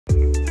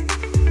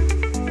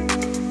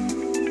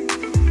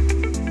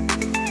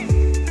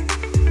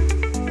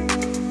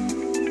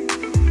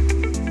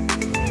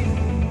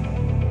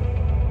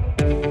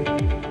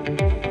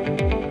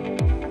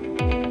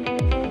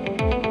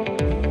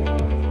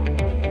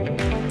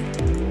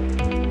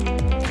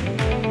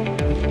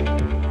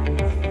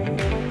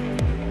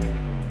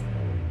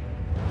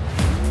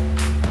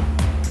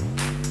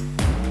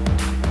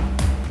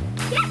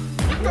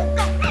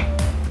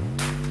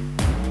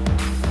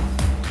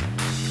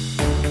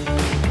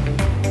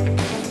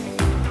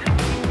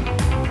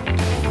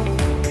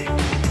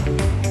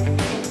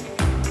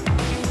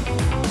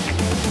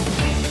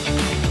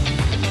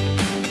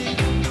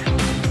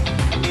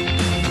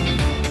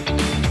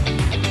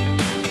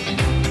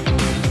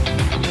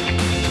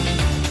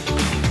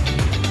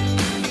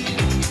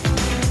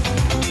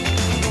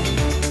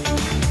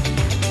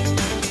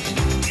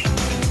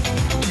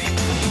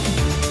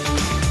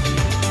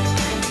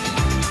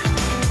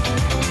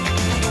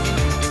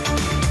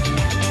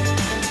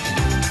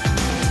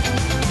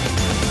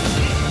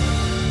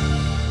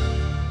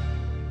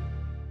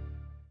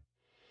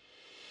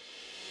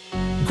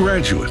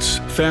Graduates,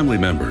 family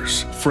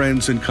members,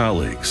 friends and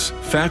colleagues,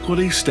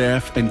 faculty,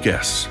 staff, and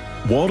guests,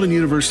 Walden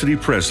University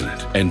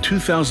President and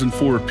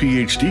 2004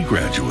 PhD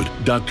graduate,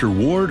 Dr.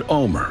 Ward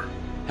Ulmer.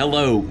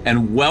 Hello,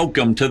 and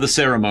welcome to the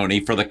ceremony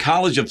for the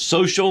College of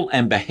Social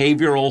and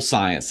Behavioral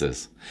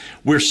Sciences.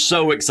 We're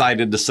so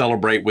excited to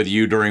celebrate with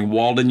you during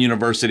Walden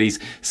University's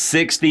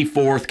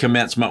 64th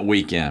commencement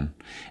weekend.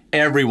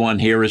 Everyone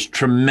here is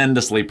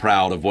tremendously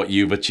proud of what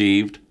you've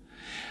achieved.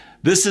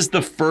 This is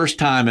the first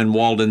time in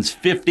Walden's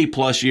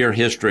 50-plus year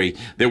history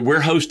that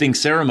we're hosting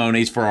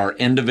ceremonies for our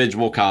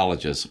individual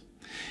colleges.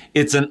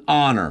 It's an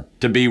honor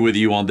to be with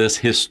you on this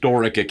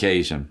historic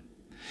occasion.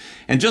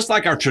 And just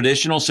like our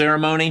traditional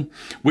ceremony,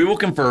 we will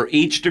confer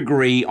each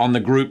degree on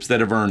the groups that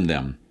have earned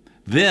them.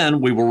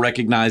 Then we will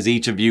recognize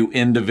each of you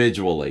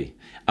individually.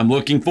 I'm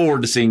looking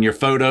forward to seeing your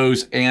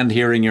photos and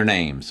hearing your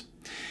names.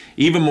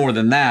 Even more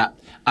than that,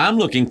 I'm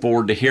looking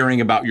forward to hearing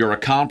about your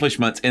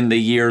accomplishments in the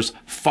years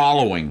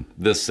following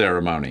this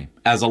ceremony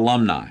as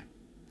alumni.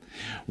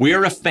 We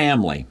are a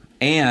family,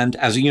 and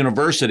as a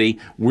university,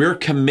 we're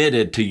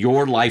committed to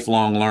your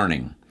lifelong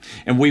learning.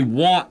 And we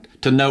want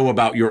to know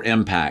about your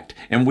impact,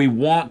 and we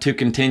want to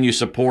continue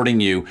supporting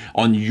you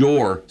on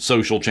your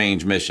social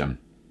change mission.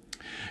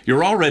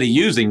 You're already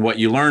using what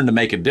you learned to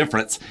make a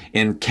difference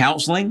in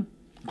counseling,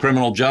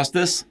 criminal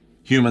justice,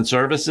 human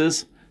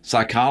services,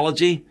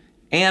 psychology,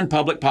 and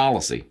public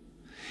policy.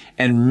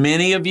 And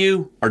many of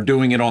you are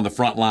doing it on the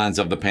front lines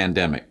of the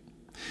pandemic.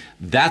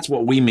 That's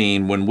what we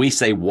mean when we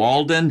say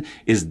Walden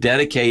is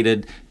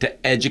dedicated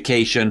to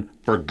education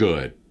for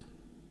good.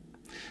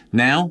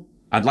 Now,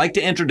 I'd like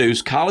to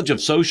introduce College of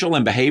Social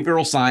and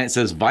Behavioral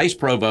Sciences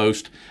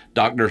Vice-Provost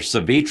Dr.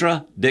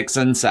 Savitri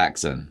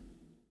Dixon-Saxon.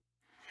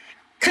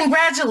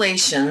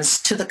 Congratulations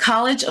to the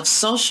College of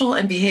Social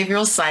and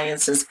Behavioral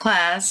Sciences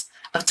class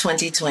of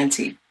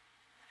 2020.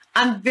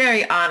 I'm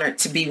very honored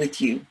to be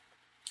with you.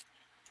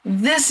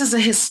 This is a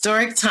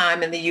historic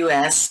time in the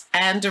U.S.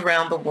 and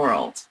around the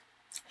world.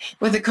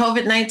 With the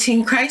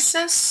COVID-19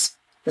 crisis,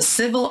 the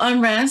civil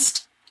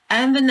unrest,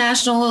 and the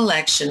national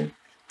election,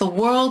 the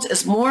world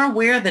is more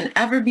aware than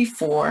ever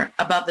before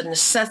about the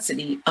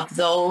necessity of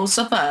those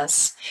of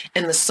us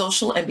in the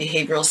social and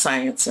behavioral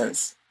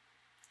sciences.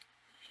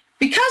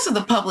 Because of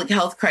the public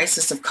health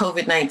crisis of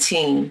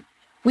COVID-19,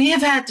 we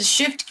have had to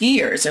shift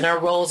gears in our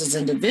roles as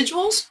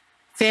individuals,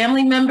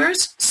 family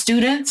members,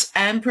 students,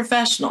 and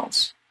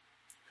professionals.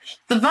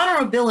 The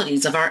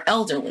vulnerabilities of our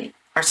elderly,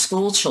 our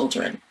school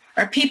children,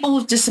 our people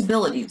with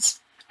disabilities,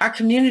 our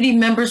community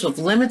members with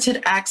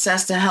limited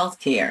access to health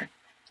care,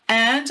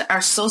 and our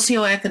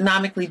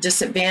socioeconomically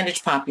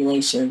disadvantaged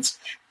populations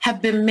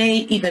have been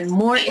made even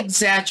more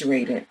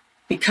exaggerated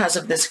because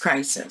of this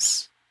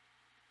crisis.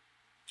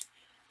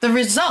 The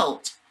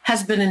result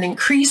has been an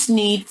increased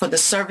need for the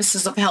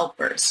services of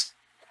helpers,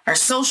 our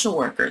social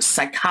workers,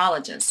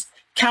 psychologists,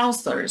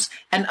 counselors,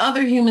 and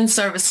other human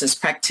services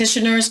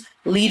practitioners,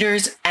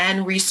 leaders,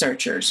 and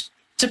researchers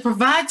to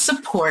provide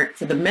support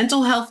for the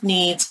mental health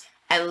needs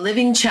and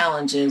living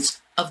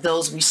challenges of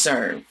those we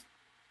serve.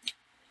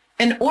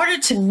 In order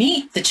to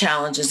meet the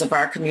challenges of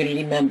our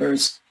community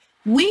members,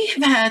 we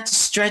have had to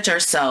stretch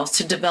ourselves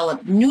to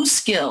develop new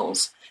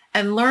skills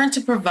and learn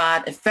to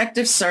provide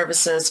effective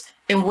services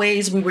in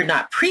ways we were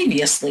not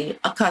previously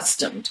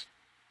accustomed.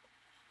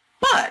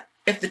 But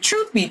if the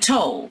truth be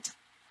told,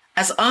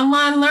 as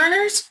online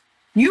learners,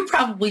 you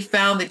probably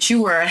found that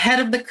you were ahead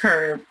of the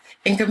curve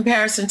in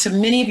comparison to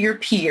many of your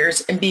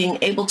peers in being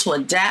able to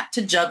adapt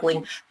to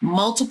juggling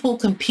multiple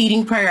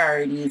competing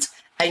priorities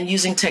and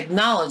using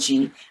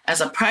technology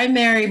as a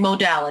primary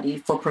modality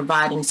for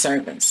providing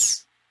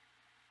service.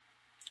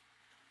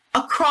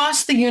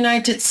 Across the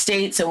United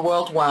States and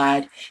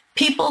worldwide,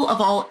 people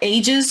of all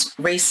ages,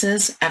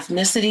 races,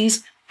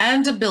 ethnicities,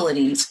 and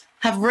abilities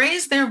have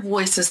raised their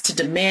voices to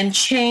demand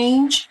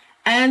change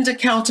and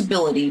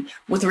accountability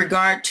with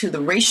regard to the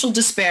racial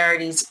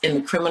disparities in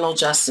the criminal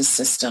justice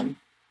system.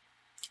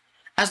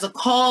 As the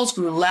calls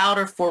grew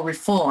louder for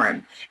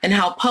reform in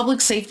how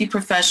public safety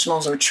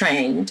professionals are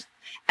trained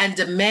and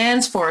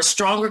demands for a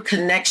stronger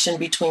connection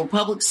between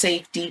public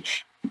safety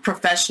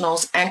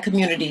professionals and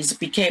communities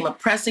became a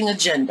pressing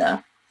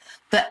agenda,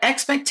 the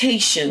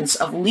expectations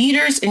of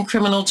leaders in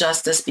criminal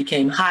justice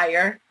became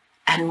higher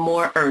and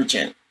more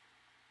urgent.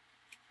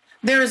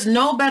 There is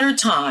no better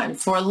time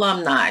for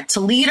alumni to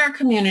lead our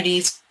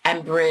communities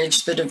and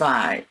bridge the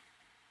divide.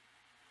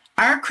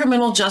 Our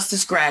criminal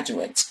justice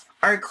graduates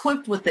are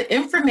equipped with the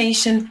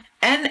information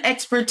and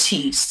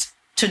expertise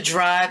to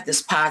drive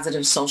this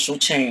positive social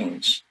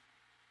change.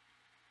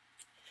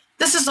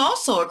 This is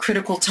also a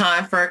critical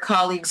time for our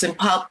colleagues in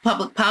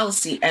public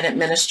policy and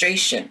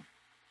administration.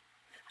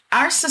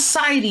 Our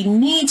society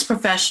needs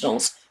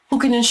professionals who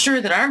can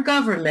ensure that our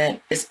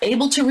government is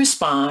able to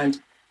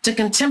respond to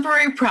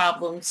contemporary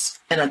problems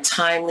in a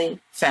timely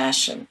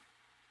fashion.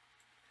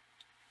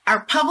 Our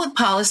public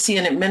policy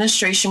and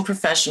administration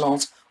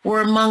professionals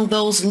were among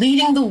those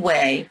leading the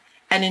way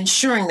and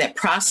ensuring that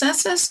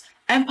processes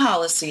and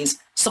policies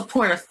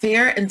support a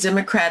fair and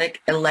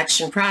democratic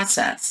election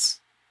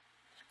process.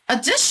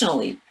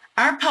 Additionally,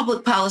 Our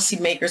public policy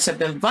makers have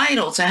been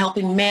vital to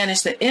helping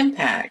manage the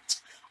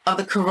impact of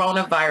the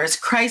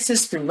coronavirus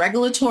crisis through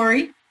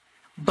regulatory,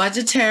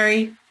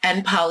 budgetary,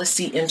 and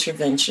policy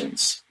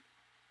interventions.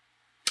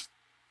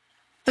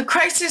 The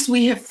crises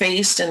we have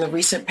faced in the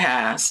recent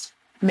past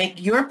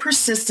make your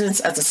persistence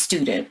as a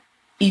student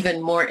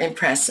even more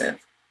impressive.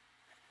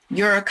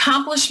 Your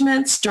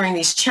accomplishments during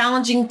these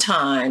challenging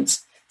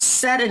times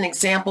set an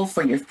example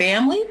for your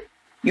family,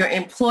 your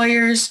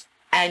employers,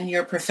 and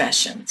your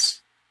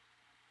professions.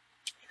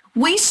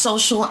 We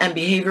social and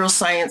behavioral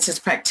sciences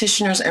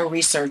practitioners and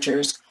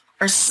researchers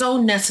are so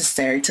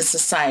necessary to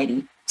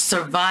society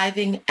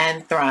surviving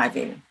and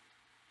thriving.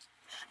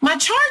 My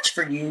charge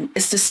for you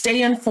is to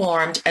stay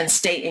informed and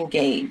stay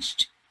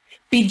engaged.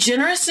 Be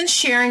generous in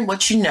sharing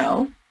what you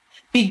know.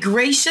 Be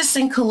gracious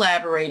in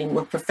collaborating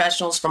with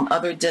professionals from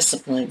other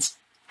disciplines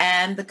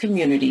and the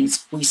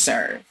communities we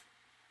serve.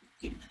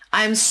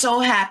 I am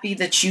so happy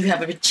that you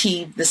have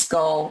achieved this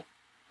goal.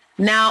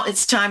 Now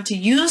it's time to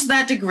use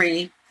that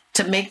degree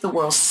to make the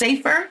world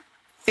safer,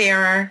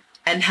 fairer,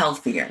 and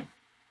healthier.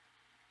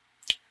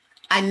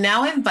 I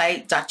now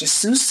invite Dr.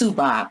 Sue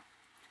Subab,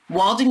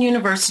 Walden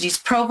University's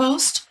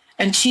Provost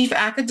and Chief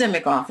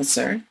Academic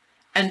Officer,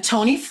 and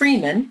Tony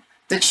Freeman,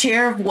 the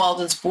Chair of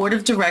Walden's Board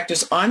of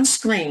Directors, on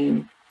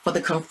screen for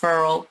the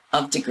conferral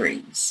of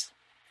degrees.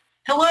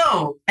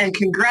 Hello and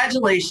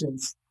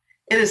congratulations.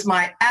 It is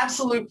my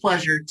absolute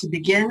pleasure to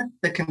begin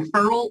the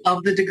conferral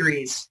of the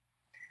degrees.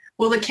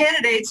 Will the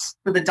candidates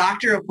for the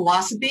Doctor of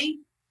Philosophy,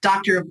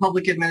 Doctor of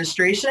Public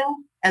Administration,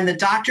 and the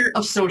Doctor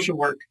of Social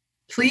Work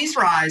please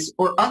rise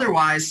or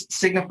otherwise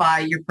signify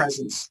your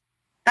presence?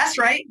 That's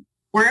right,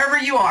 wherever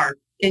you are,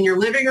 in your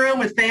living room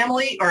with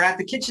family or at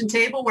the kitchen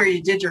table where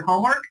you did your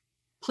homework,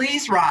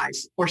 please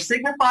rise or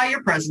signify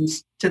your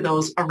presence to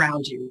those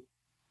around you.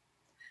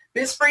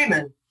 Ms.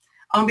 Freeman,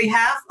 on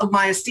behalf of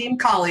my esteemed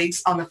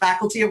colleagues on the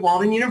faculty of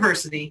Walden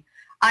University,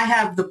 I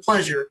have the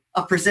pleasure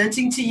of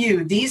presenting to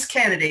you these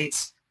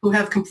candidates who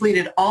have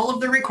completed all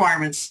of the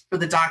requirements for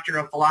the Doctor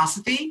of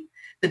Philosophy,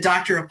 the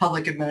Doctor of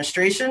Public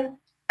Administration,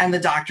 and the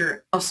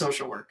Doctor of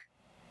Social Work.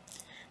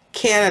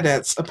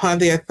 Candidates, upon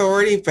the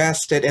authority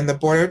vested in the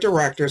Board of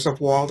Directors of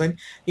Walden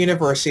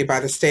University by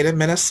the state of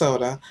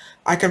Minnesota,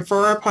 I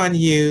confer upon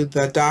you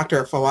the Doctor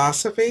of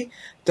Philosophy,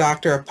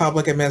 Doctor of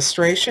Public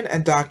Administration,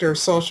 and Doctor of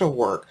Social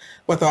Work,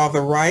 with all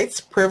the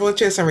rights,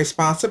 privileges, and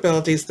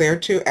responsibilities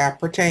thereto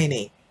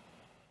appertaining.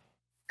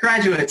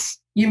 Graduates,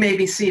 you may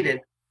be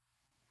seated.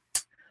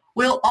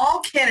 Will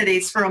all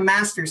candidates for a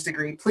master's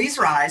degree please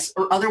rise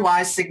or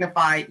otherwise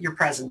signify your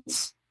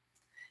presence?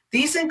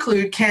 These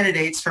include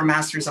candidates for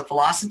Masters of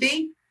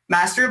Philosophy,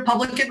 Master of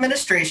Public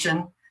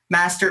Administration,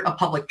 Master of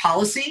Public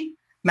Policy,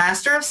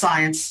 Master of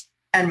Science,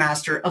 and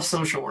Master of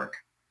Social Work.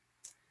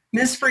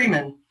 Ms.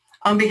 Freeman,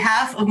 on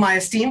behalf of my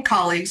esteemed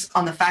colleagues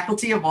on the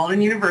faculty of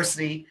Walden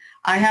University,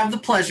 I have the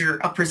pleasure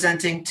of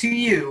presenting to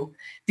you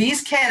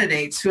these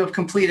candidates who have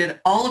completed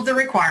all of the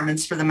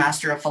requirements for the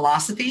Master of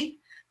Philosophy,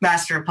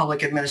 Master of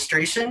Public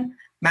Administration,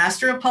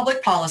 Master of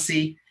Public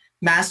Policy,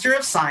 Master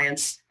of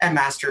Science, and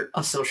Master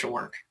of Social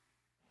Work.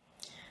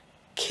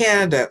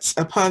 Candidates,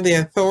 upon the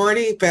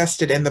authority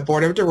vested in the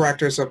Board of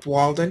Directors of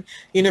Walden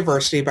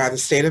University by the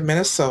state of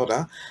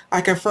Minnesota,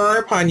 I confer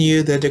upon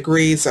you the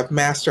degrees of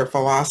Master of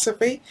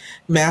Philosophy,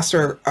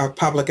 Master of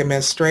Public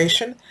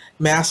Administration,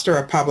 Master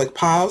of Public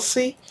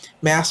Policy,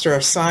 Master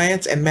of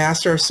Science, and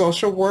Master of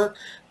Social Work,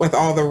 with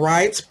all the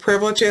rights,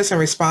 privileges, and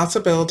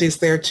responsibilities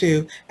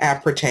thereto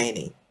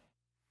appertaining.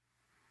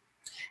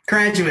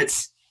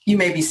 Graduates, you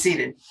may be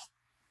seated.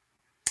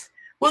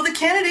 Will the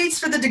candidates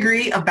for the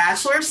degree of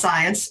Bachelor of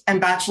Science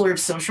and Bachelor of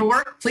Social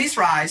Work please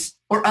rise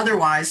or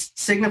otherwise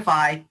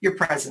signify your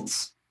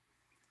presence?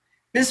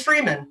 Ms.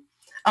 Freeman,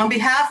 on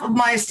behalf of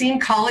my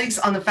esteemed colleagues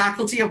on the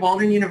faculty of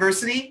Walden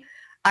University,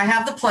 I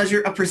have the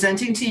pleasure of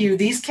presenting to you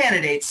these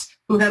candidates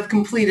who have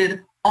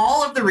completed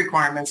all of the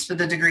requirements for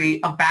the degree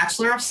of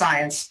Bachelor of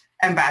Science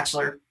and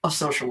Bachelor of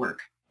Social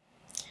Work.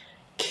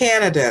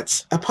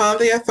 Candidates, upon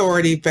the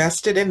authority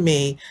vested in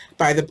me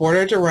by the Board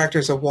of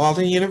Directors of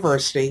Walden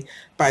University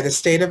by the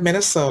state of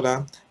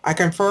Minnesota, I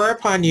confer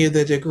upon you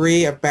the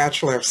degree of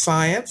Bachelor of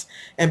Science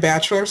and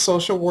Bachelor of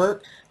Social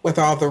Work, with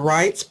all the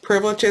rights,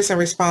 privileges, and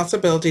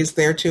responsibilities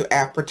thereto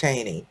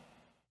appertaining.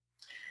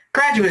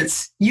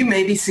 Graduates, you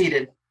may be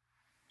seated.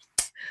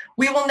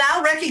 We will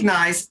now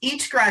recognize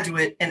each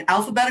graduate in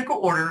alphabetical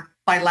order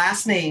by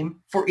last name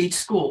for each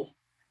school.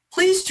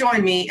 Please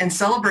join me in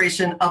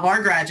celebration of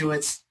our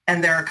graduates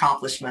and their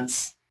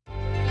accomplishments.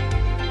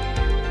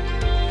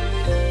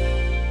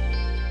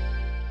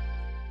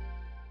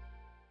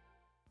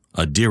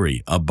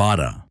 Adiri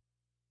Abada,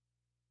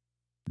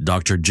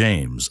 Dr.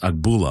 James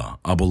Agbula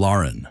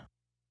Abularan,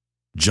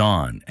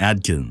 John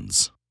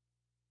Adkins,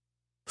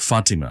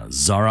 Fatima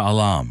Zara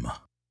Alam,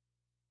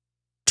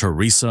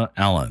 Teresa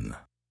Allen,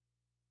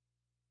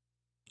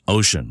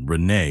 Ocean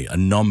Renee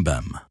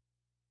Anombem,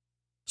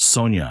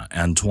 Sonia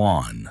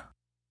Antoine,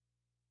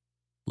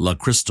 La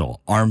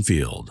Crystal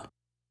Armfield,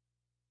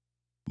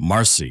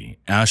 Marcy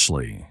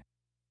Ashley,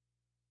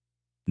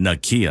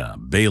 Nakia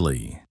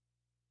Bailey,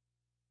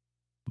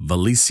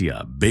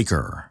 Valencia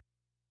Baker,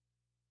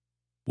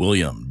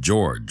 William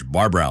George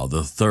Barbrow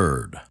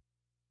III,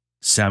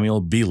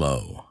 Samuel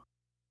Below,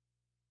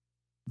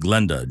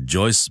 Glenda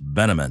Joyce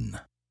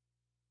Beneman,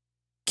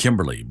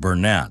 Kimberly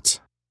Burnett,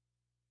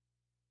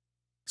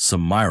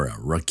 Samira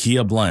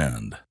Rakia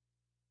Bland,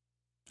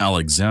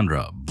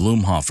 Alexandra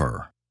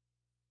Blumhofer,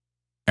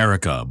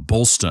 Erica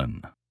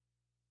Bolston,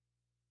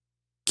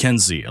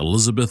 Kenzie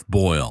Elizabeth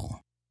Boyle,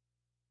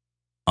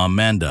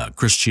 Amanda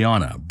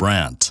Christiana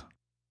Brandt,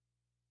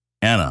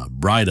 Anna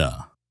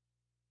Brida,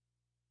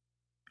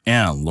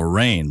 Anne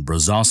Lorraine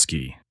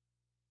Brzozowski,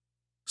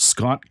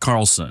 Scott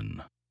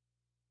Carlson,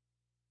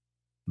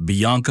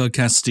 Bianca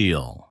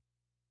Castile,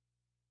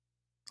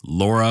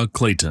 Laura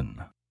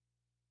Clayton,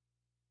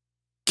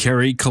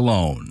 Carrie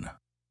Cologne,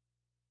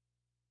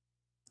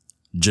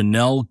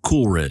 Janelle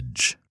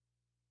Coolridge,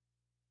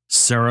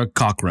 Sarah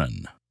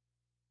Cochran,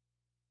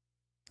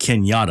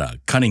 Kenyatta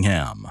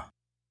Cunningham,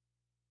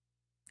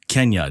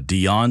 Kenya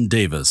Dion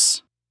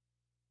Davis,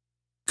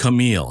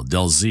 Camille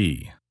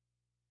Delzee,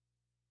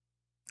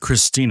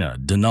 Christina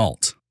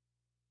Denault,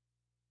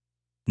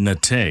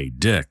 Nate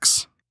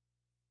Dix,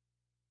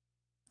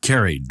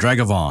 Carrie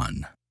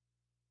Dragavon,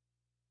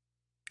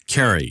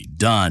 Carrie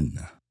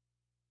Dunn,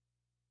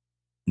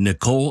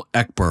 Nicole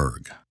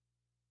Eckberg,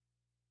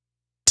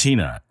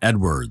 Tina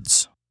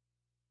Edwards,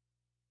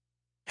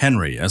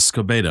 Henry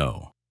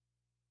Escobedo,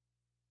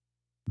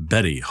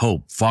 Betty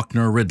Hope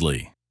Faulkner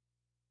Ridley,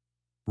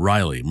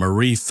 Riley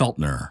Marie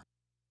Feltner,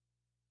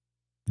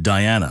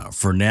 Diana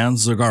Fernand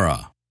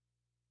Zagara,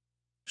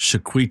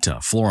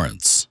 Shaquita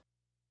Florence,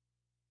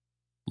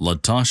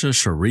 Latasha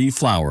Cherie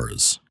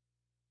Flowers,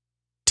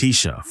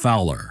 Tisha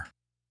Fowler,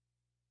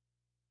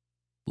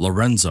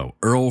 Lorenzo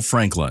Earl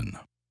Franklin,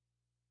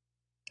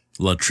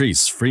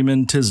 Latrice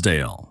Freeman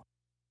Tisdale,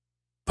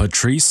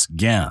 Patrice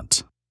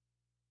Gant,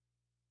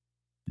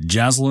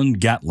 Jaslyn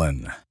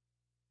Gatlin,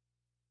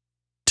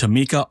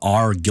 Tamika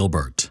R.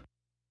 Gilbert,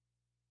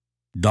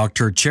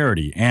 Dr.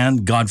 Charity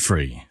Ann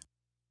Godfrey,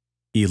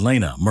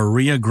 Elena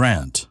Maria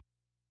Grant,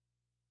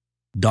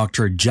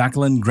 Dr.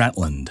 Jacqueline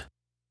Grantland,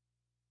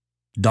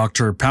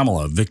 Dr.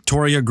 Pamela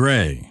Victoria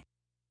Gray,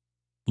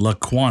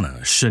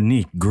 Laquana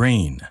Shanique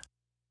Green,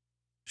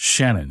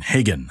 Shannon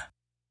Hagan,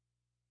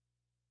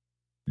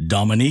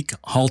 Dominique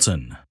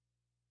Halton,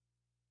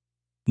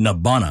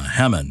 Nabana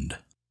Hammond,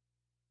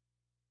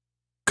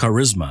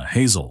 Charisma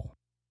Hazel,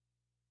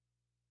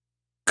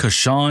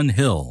 Kashawn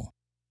Hill,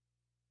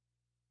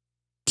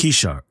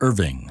 Keisha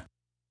Irving,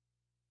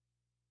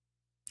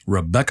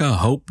 Rebecca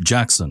Hope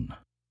Jackson,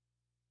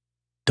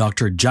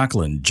 Dr.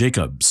 Jacqueline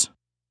Jacobs,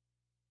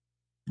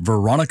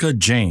 Veronica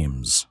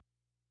James,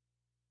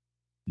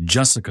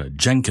 Jessica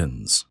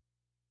Jenkins,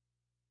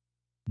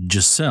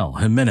 Giselle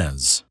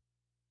Jimenez,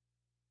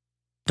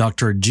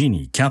 Dr.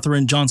 Jeannie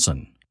Catherine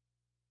Johnson,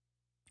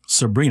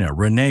 Sabrina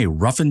Renee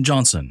Ruffin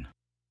Johnson,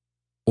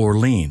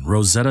 Orlean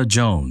Rosetta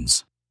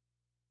Jones,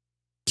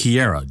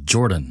 Kiara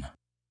Jordan,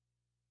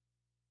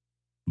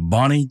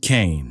 Bonnie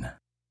Kane,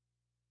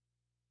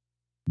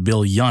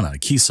 Bilyana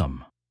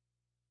Kisum,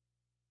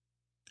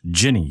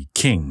 Jenny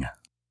King,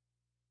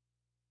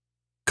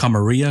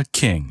 Kamaria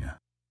King,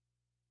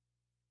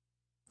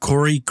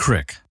 Corey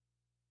Crick,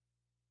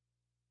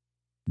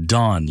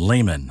 Don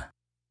Lehman,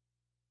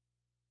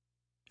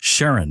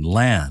 Sharon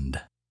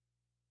Land,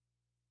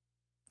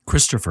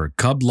 Christopher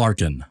Cub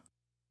Larkin,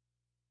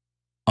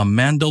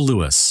 Amanda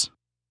Lewis,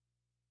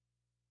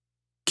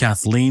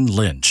 Kathleen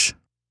Lynch,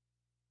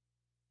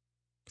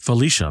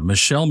 Felicia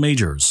Michelle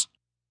Majors,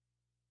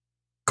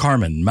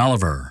 Carmen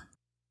Maliver,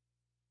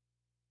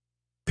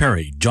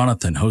 Perry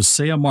Jonathan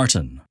Hosea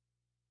Martin,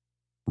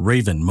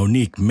 Raven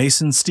Monique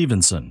Mason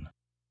Stevenson,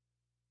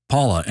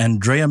 Paula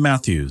Andrea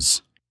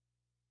Matthews,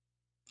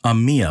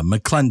 Amia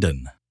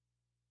McClendon,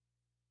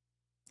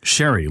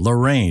 Sherry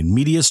Lorraine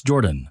Medius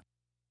Jordan,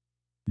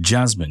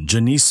 Jasmine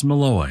Janice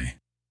Malloy,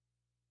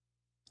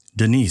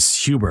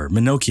 Denise Huber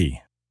Minoki,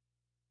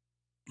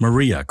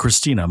 Maria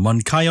Christina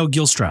Moncayo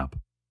Gilstrap,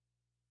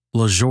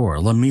 Lajor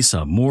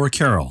Lamisa Moore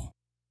Carroll,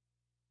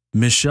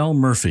 Michelle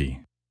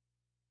Murphy,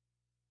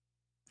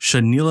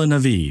 Shanila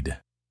Navid,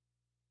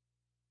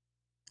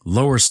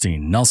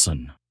 Lowerstein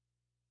Nelson,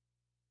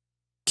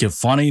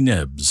 Kifani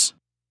Nibbs,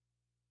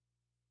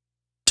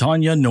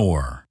 Tanya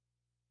Noor,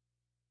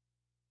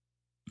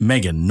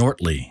 Megan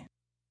Nortley,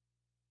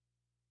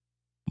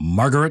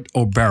 Margaret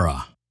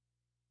O'Bara,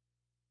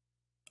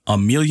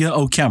 Amelia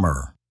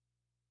O'Kammer,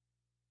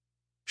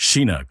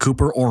 Sheena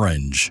Cooper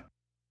Orange,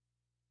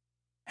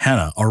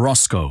 Hannah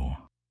Orozco,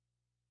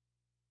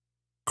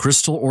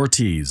 Crystal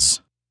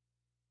Ortiz,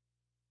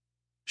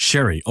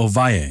 Sherry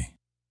Ovalle,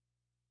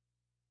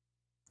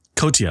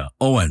 Kotia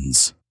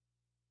Owens,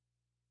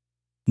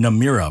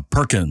 Namira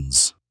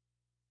Perkins,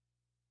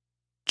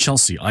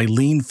 Chelsea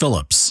Eileen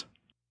Phillips,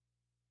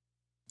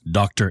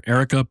 Dr.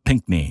 Erica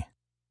Pinkney,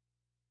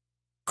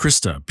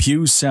 Krista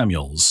Pugh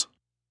Samuels,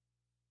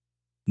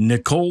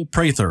 Nicole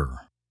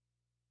Prather,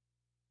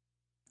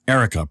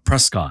 Erica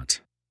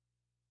Prescott,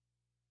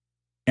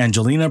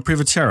 Angelina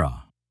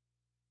Privatera,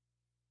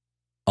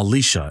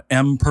 Alicia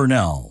M.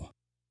 Purnell,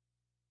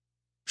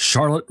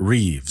 Charlotte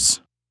Reeves,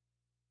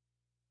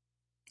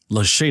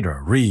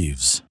 Lashada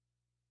Reeves,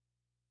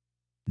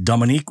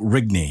 Dominique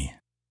Rigney,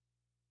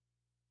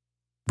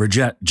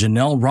 Bridget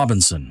Janelle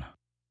Robinson,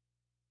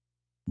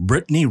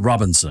 Brittany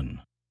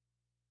Robinson,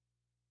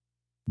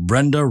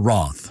 Brenda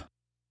Roth,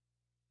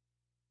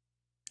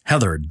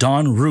 Heather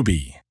Dawn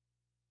Ruby,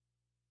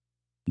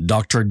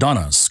 Dr.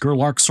 Donna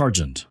Skurlark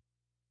Sargent,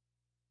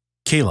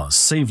 Kayla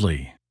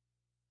Savely,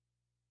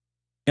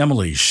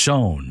 Emily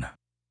Schoen,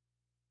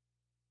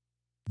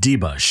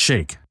 Deba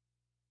Sheikh,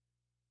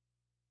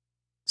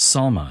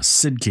 Salma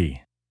Sidki,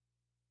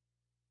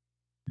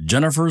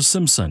 Jennifer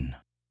Simpson,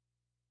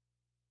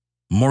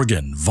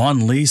 Morgan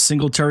Vaughn Lee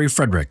Singletary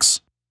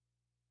Fredericks,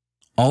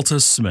 Alta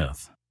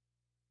Smith,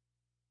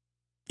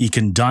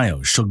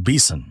 Ikendayo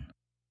Shugbeson,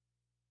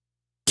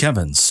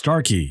 Kevin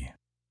Starkey,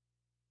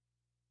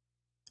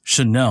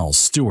 Chanel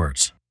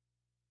Stewart,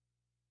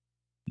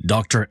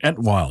 Dr.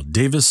 Etwild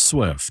Davis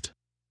Swift,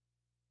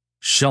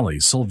 Shelley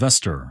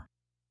Sylvester,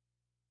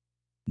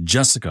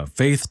 Jessica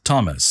Faith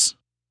Thomas,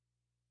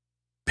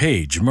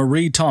 Paige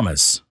Marie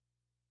Thomas,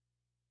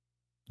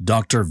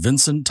 Dr.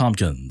 Vincent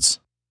Tompkins,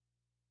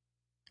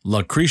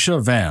 Lucretia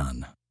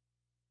Van,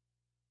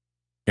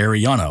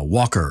 Ariana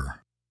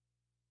Walker,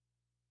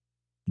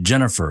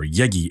 Jennifer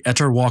Yegi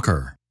Etter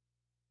Walker,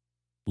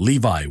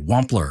 Levi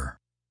Wampler,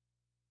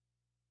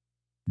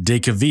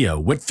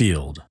 Dekavia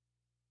Whitfield,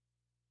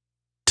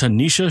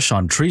 Tanisha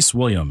Chantrice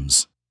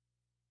Williams,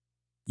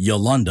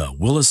 Yolanda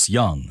Willis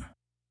Young,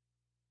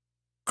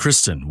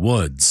 Kristen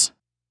Woods,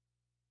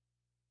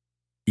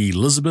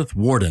 Elizabeth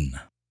Warden,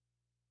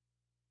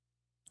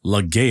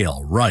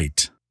 LaGail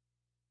Wright,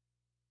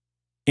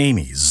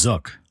 Amy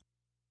Zook,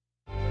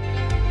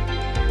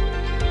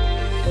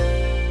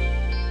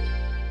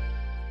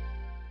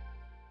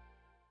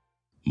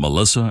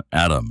 Melissa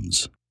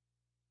Adams,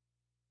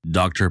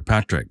 Dr.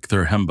 Patrick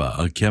Thurhemba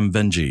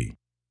Akemvenji,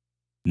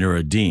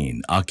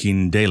 Nuruddin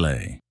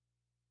Akindele,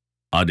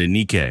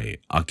 Adenike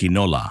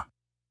Akinola,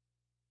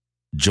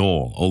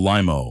 Joel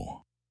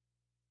Olaimo,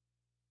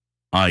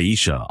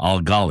 Aisha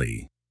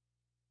Al-Ghali,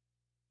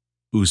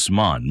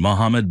 Usman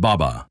Mohammed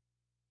Baba,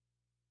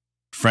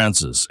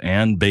 Frances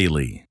Ann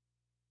Bailey,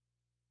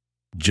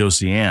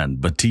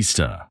 Josianne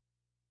Batista,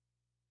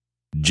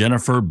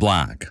 Jennifer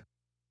Black,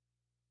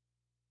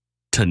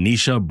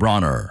 Tanisha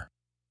Bronner,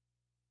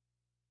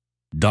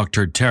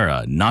 Dr.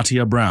 Tara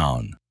Natia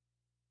Brown,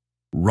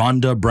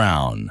 Rhonda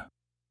Brown,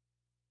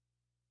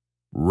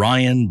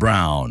 Ryan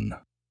Brown,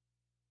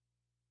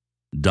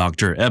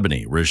 Dr.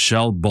 Ebony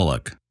Rochelle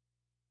Bullock,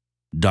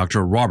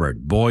 Dr.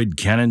 Robert Boyd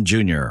Cannon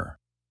Jr.,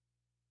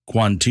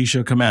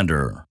 Quantisha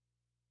Commander,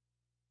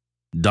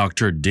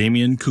 Dr.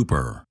 Damian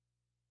Cooper,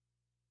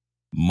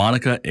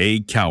 Monica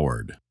A.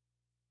 Coward,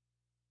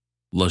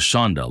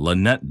 LaShonda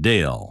Lynette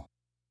Dale,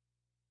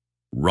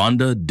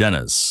 Rhonda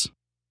Dennis,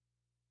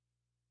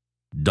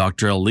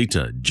 Dr.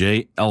 Alita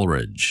J.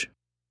 Elridge,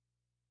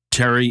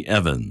 Terry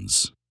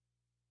Evans,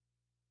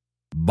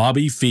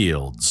 Bobby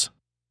Fields,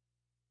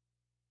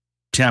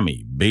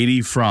 Tammy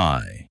Beatty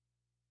Fry,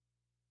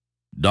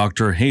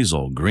 Dr.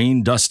 Hazel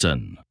Green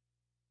Dustin,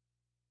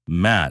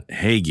 Matt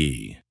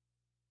Hagee,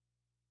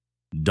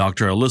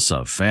 Dr.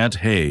 Alyssa Fant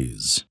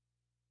Hayes,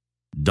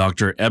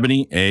 Dr.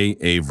 Ebony A.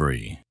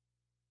 Avery,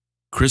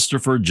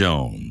 Christopher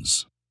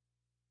Jones,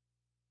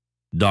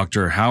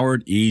 Dr.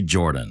 Howard E.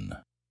 Jordan,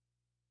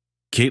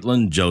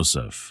 Caitlin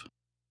Joseph,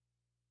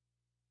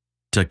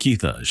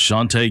 Takitha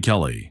Shante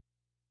Kelly,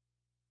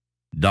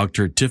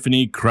 Dr.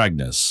 Tiffany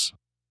Cragness,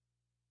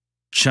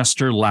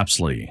 Chester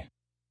Lapsley,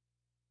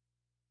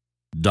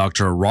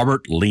 Dr.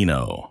 Robert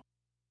Leno,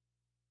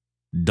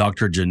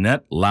 Dr.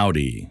 Jeanette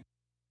Loudy,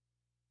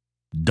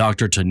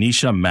 Dr.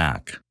 Tanisha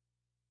Mack,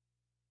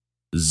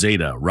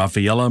 Zeta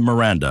Rafaela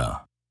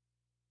Miranda,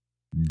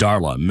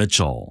 Darla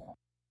Mitchell,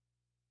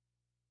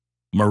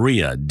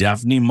 Maria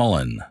Daphne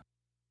Mullen,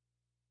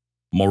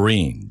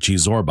 Maureen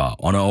Chizorba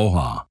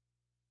Onaoha,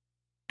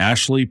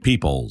 Ashley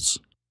Peoples,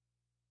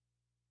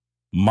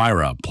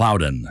 Myra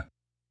Plowden,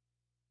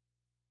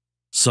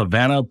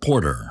 Savannah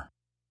Porter,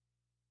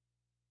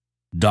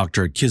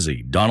 Dr.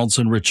 Kizzy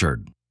Donaldson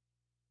Richard,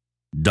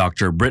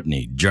 Dr.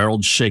 Brittany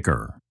Gerald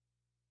Shaker,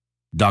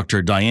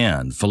 Dr.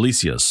 Diane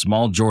Felicia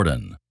Small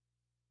Jordan,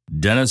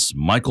 Dennis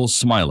Michael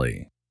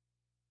Smiley,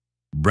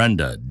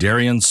 Brenda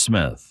Darian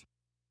Smith,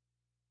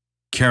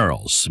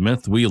 Carol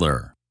Smith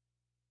Wheeler,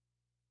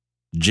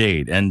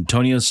 Jade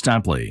Antonia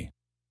Stampley,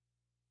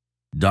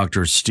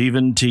 Dr.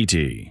 Stephen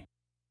Titi,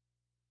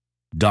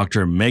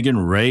 Dr. Megan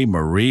Ray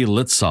Marie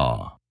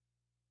Litsaw,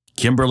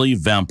 Kimberly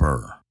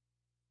Vamper,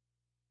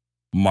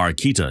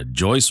 Marquita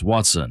Joyce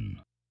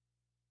Watson,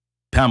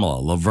 Pamela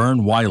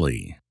Laverne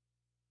Wiley,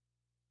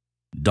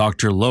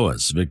 Dr.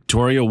 Lois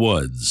Victoria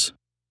Woods,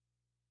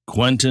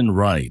 Quentin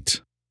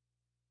Wright,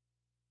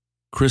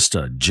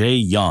 Krista J.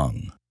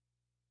 Young,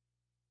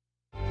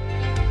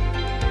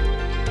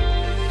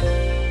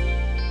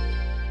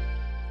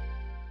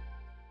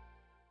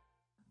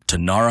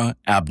 Tanara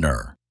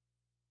Abner,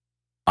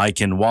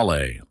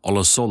 Ikenwale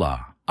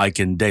Olosola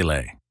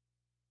Ikendele,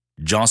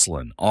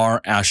 Jocelyn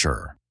R.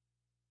 Asher,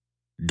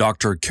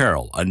 Dr.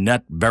 Carol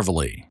Annette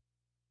Beverly,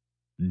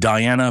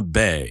 Diana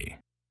Bay,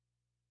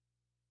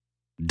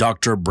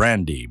 Dr.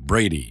 Brandy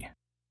Brady,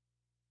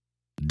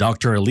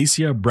 Dr.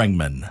 Alicia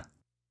Brengman,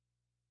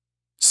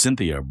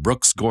 Cynthia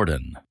Brooks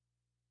Gordon,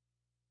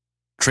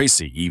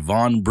 Tracy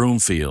Yvonne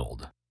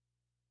Broomfield,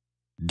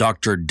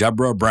 Dr.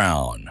 Deborah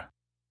Brown,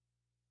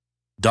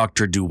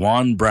 Dr.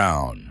 Duwan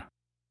Brown,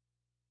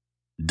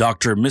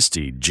 Dr.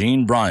 Misty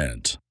Jean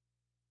Bryant,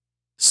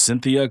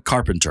 Cynthia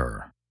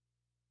Carpenter,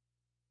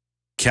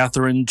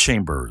 Catherine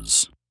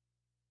Chambers,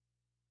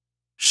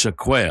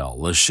 Shaquille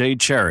Lachey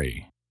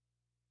Cherry,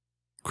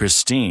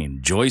 Christine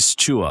Joyce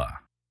Chua,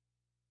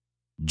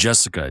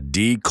 Jessica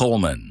D.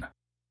 Coleman,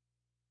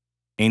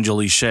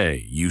 Angel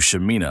Shea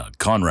Ushamina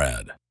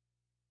Conrad,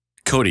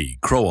 Cody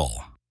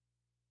Crowell,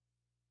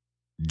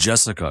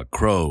 Jessica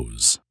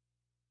Crows,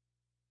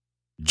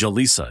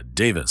 Jaleesa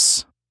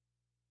Davis,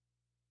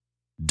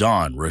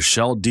 Dawn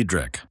Rochelle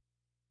Diedrich,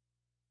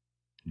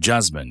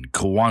 Jasmine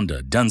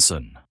Kawanda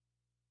Denson,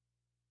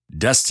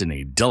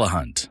 Destiny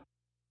Dillahunt,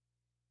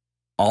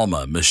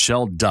 Alma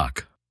Michelle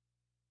Duck,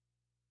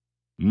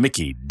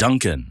 Mickey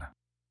Duncan,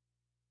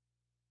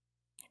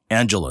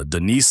 Angela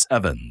Denise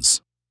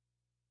Evans,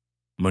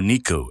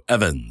 Monique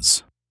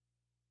Evans,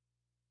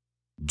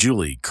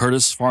 Julie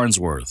Curtis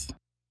Farnsworth,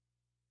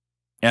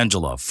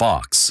 Angela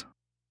Fox,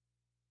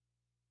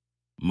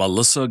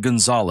 Melissa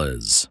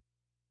Gonzalez,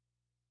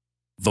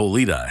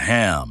 Volita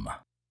Ham,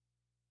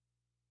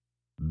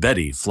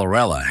 Betty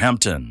Florella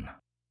Hampton,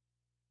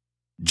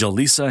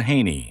 Jaleesa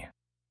Haney,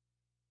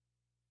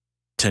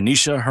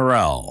 Tanisha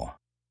Harrell,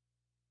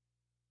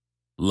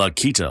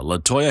 Lakita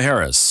Latoya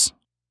Harris,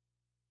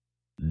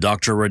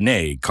 Dr.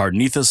 Renee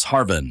Carnethus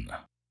Harvin,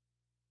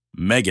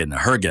 Megan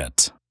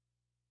Herget,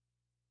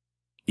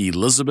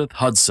 Elizabeth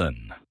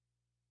Hudson,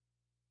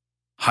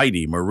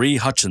 Heidi Marie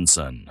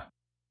Hutchinson,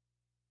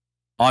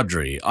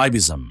 Audrey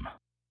Ibizam,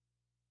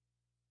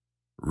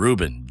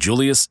 Reuben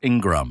Julius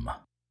Ingram,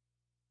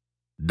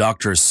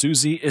 Dr.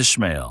 Susie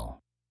Ishmael,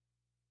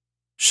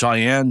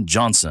 Cheyenne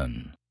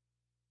Johnson,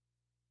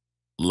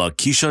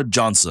 Lakeisha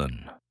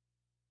Johnson,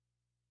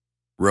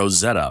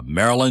 Rosetta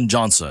Marilyn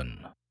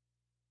Johnson,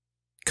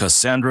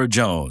 Cassandra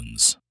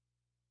Jones,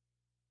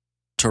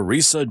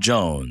 Teresa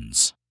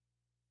Jones,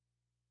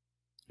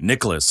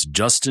 Nicholas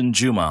Justin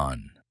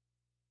Juman,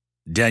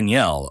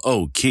 Danielle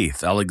O.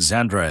 Keith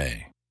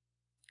Alexandre,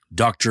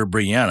 Dr.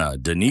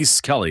 Brianna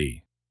Denise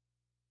Kelly,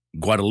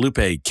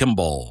 Guadalupe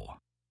Kimball,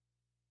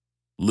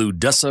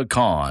 Ludessa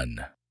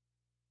Khan,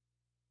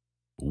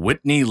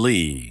 Whitney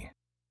Lee,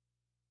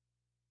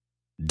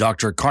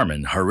 Dr.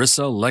 Carmen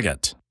Harissa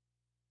Leggett,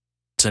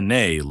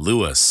 Tanae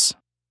Lewis,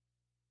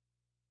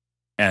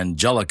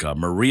 Angelica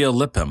Maria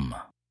Lipham,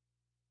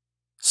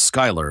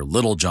 Skylar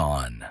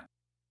Littlejohn,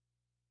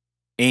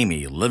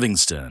 Amy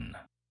Livingston,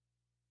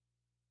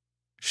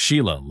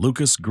 Sheila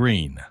Lucas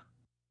Green,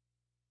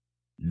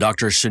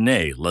 Dr.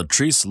 Shanae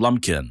Latrice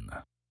Lumpkin,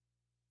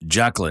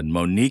 Jacqueline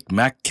Monique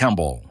Mack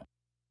Campbell,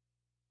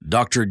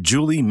 Dr.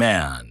 Julie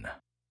Mann,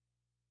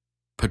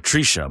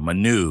 Patricia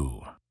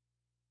Manu,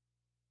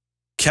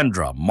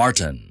 Kendra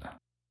Martin,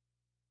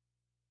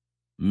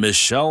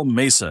 Michelle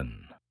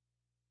Mason,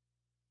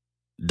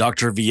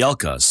 Dr.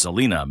 Vielka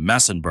Selena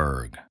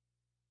Massenberg,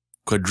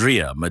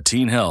 Quadria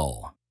Mateen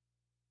Hill,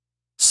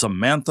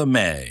 Samantha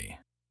May,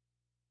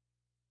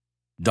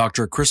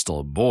 Dr.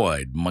 Crystal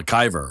Boyd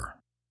McIver,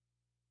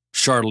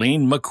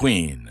 Charlene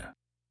McQueen,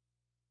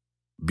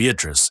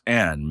 Beatrice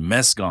Ann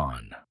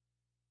Mesgon,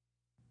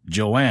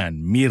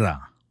 Joanne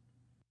Mira,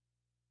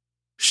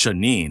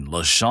 Shanine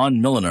LaShawn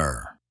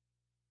Milliner,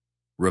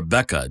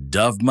 Rebecca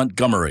Dove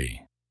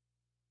Montgomery,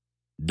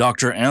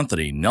 Dr.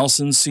 Anthony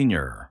Nelson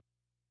Sr.,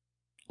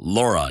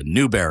 Laura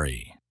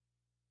Newberry,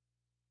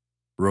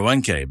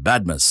 Roenke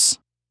Badmus,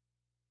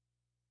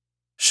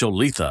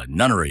 Sholitha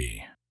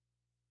Nunnery,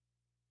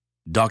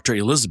 Dr.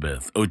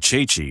 Elizabeth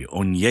Ochechi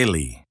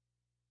Onyeli,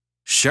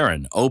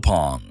 Sharon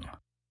Opong,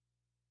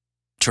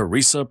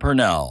 Teresa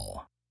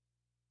Purnell,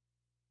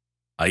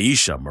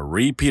 Aisha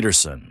Marie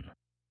Peterson,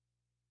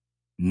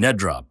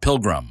 Nedra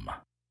Pilgrim,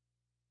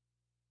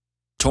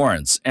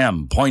 Torrance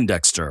M.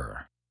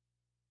 Poindexter,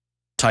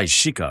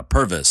 Taishika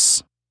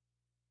Purvis,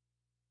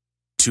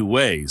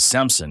 Tuwei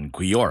Samson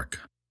Quiork,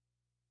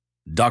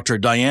 Dr.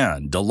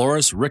 Diane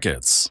Dolores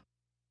Ricketts,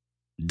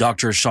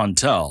 Dr.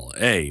 Chantel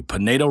A.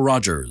 Pinedo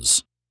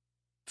Rogers,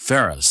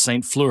 Farah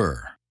St.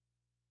 Fleur,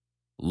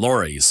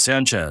 Lori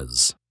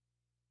Sanchez,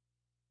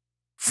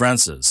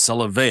 Francis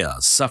Salavea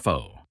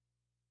Sefo,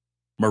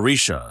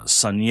 Marisha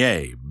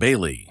Sanye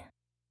Bailey,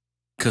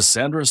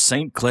 Cassandra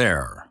St.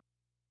 Clair,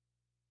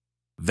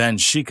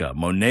 Vanshika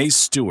Monet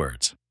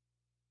Stewart,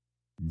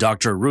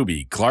 Dr.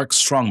 Ruby Clark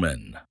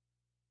Strongman,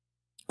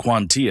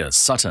 Quantia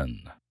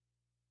Sutton,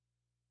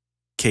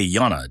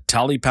 Kayana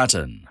Tally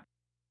Patton,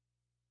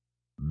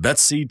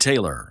 Betsy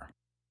Taylor,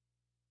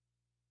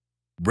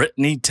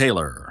 Brittany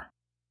Taylor,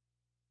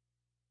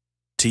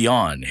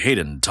 Tion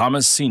Hayden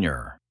Thomas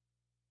Sr.,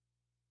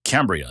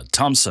 Cambria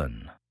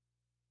Thompson,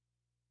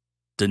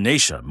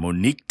 Denacia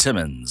Monique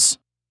Timmons,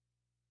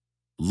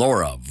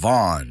 Laura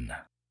Vaughn,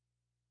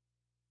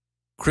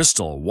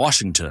 Crystal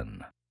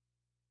Washington,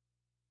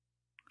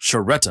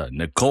 Sharetta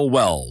Nicole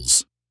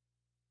Wells,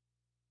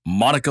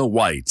 Monica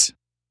White,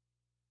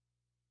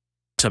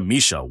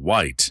 Tamisha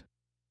White,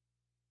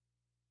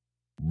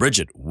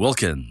 Bridget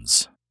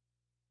Wilkins,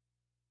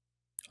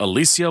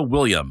 Alicia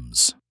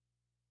Williams,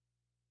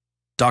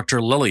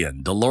 Dr.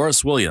 Lillian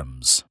Dolores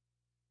Williams,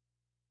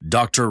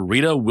 Dr.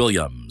 Rita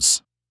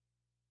Williams,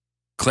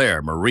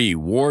 Claire Marie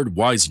Ward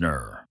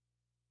Weisner,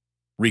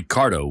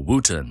 Ricardo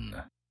Wooten,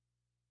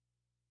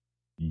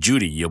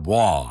 Judy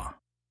Yeboah,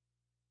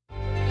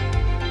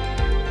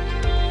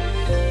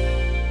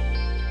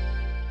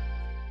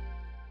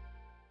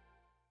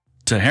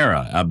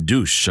 Tahara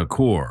Abdush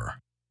Shakur,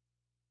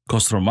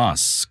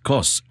 Kostromas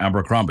Kos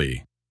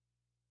Abercrombie,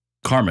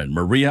 Carmen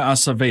Maria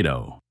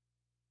Acevedo,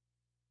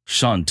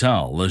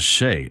 Chantal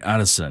Lachey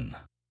Addison,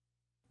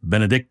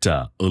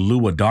 Benedicta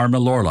Uluwadarma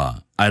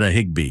Lorla Ida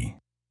Higby,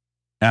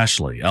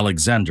 Ashley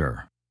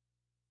Alexander,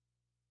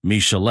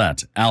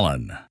 Michelette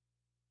Allen,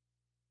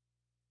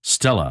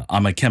 Stella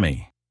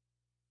Amakemi,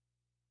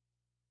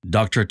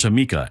 Dr.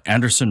 Tamika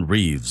Anderson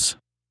Reeves,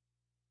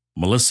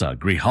 Melissa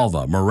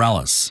Grijalva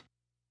Morales,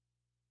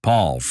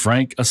 Paul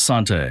Frank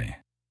Asante,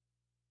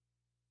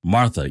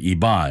 Martha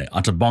Ibai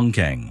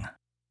Atabongkeng,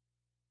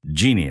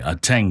 Jeannie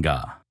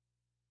Atenga,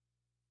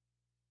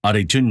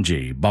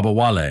 Adetunji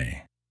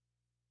Babawale,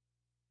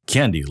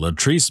 Candy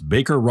Latrice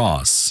Baker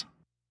Ross,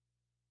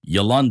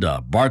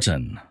 Yolanda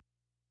Barton,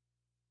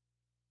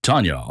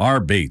 Tanya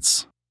R.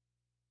 Bates,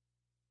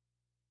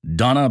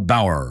 Donna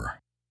Bauer,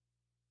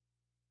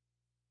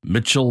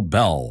 Mitchell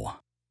Bell,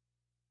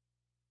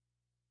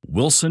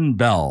 Wilson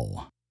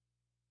Bell,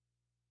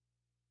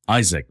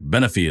 Isaac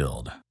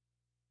Benefield,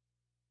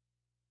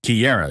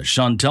 Kiara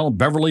Chantel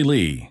Beverly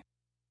Lee,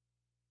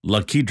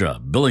 Lakidra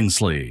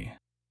Billingsley,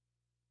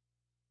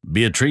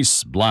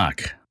 Beatrice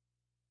Black,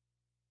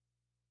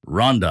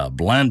 Rhonda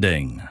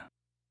Blanding,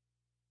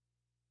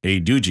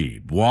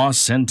 Eduji Bois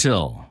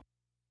Sentil,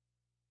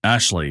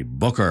 Ashley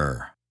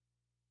Booker,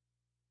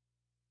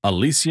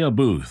 Alicia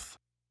Booth,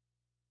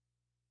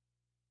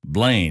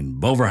 Blaine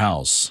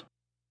Boverhouse,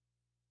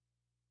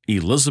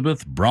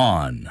 Elizabeth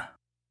Braun,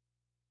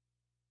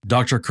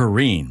 Dr.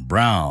 Corrine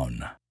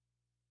Brown,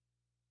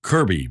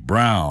 Kirby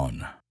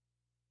Brown,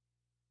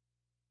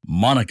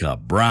 Monica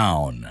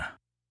Brown,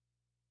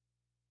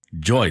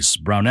 Joyce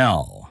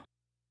Brownell,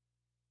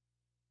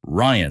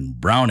 Ryan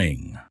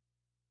Browning,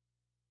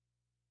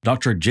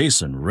 Dr.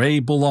 Jason Ray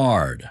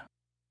Bullard,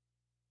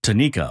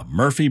 Tanika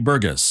Murphy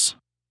Burgess,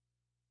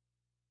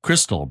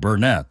 Crystal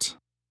Burnett,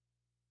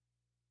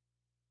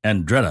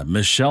 Andretta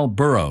Michelle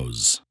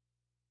Burrows,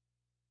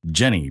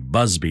 Jenny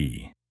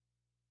Busby,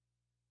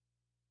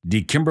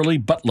 D. Kimberly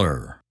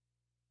Butler,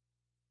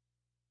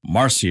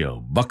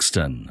 Marcio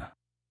Buxton,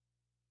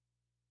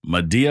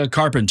 Medea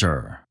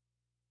Carpenter,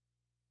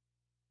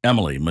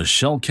 Emily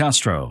Michelle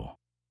Castro,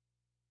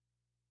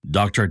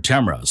 Dr.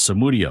 Tamara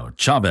Samudio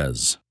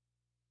Chavez,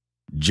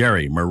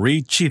 Jerry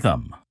Marie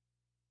Cheatham,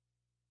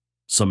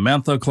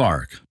 Samantha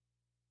Clark,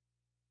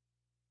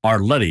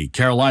 Arletty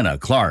Carolina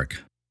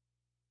Clark,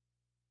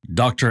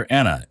 Dr.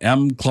 Anna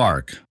M.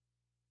 Clark,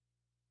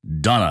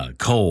 Donna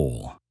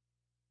Cole,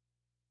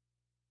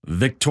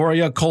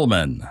 Victoria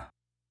Coleman,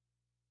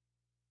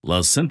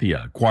 La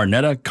Cynthia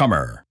Quarnetta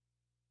Comer,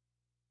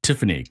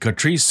 Tiffany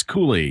Catrice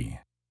Cooley,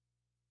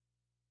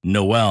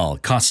 Noelle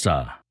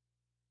Costa,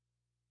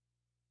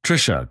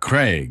 Trisha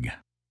Craig,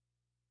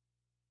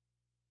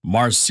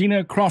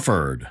 Marcina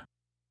Crawford,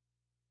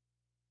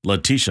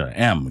 Letitia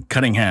M.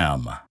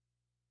 Cunningham,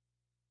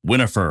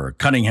 Winifred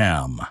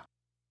Cunningham,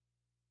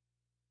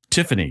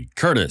 Tiffany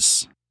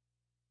Curtis,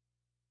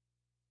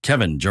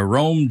 Kevin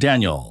Jerome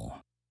Daniel,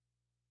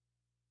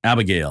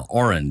 Abigail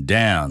Oren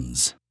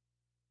Dans,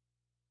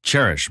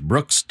 Cherish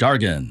Brooks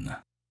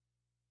Dargan,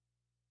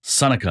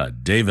 Sonica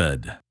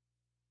David,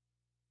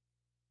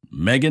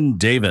 Megan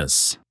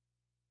Davis,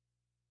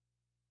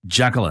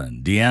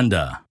 Jacqueline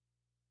Deanda,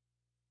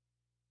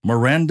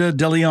 Miranda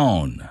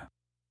DeLeon,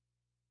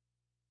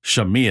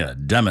 Shamia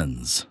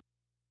Demons,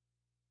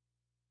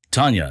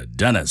 Tanya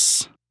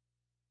Dennis,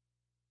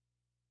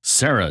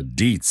 Sarah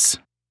Dietz,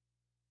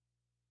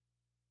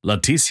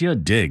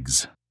 Leticia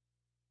Diggs,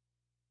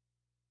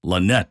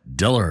 Lynette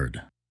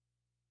Dillard,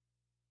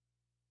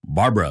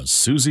 Barbara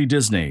Susie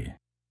Disney,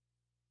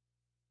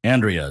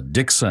 Andrea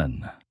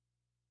Dixon,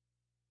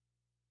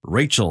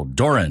 Rachel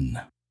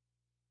Doran,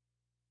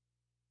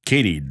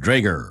 Katie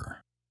Drager,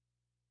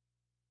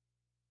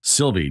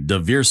 Sylvie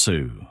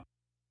DeViersu,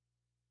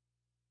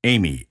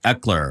 Amy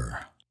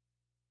Eckler,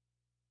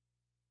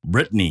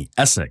 Brittany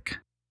Essick,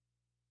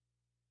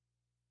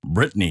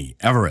 Brittany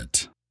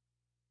Everett,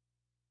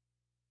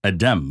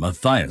 Adem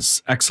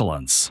Matthias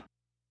Excellence,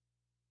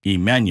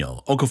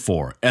 Emmanuel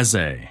Okafor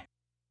Eze,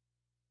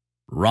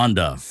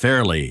 Rhonda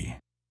Fairley,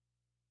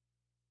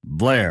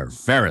 Blair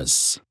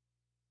Ferris,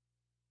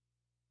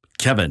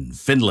 Kevin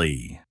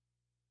Findley,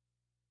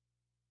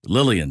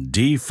 Lillian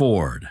D.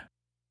 Ford,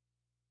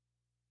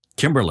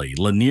 Kimberly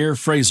Lanier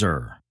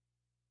Fraser,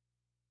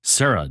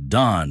 Sarah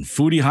Dawn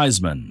Foodie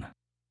Heisman,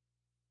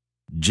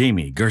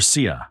 Jamie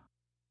Garcia,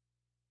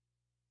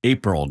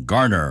 April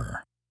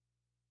Garner,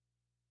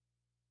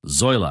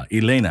 Zoila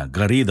Elena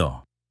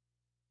Garrido,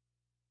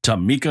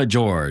 Tamika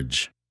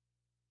George,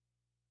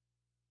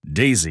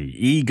 Daisy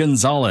E.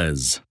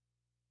 Gonzalez,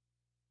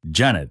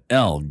 Janet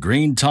L.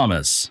 Green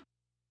Thomas,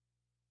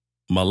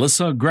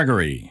 Melissa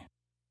Gregory,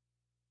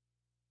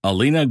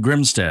 Alina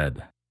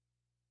Grimstead,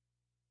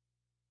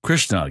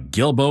 Krishna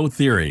Gilbo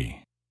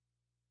Theory,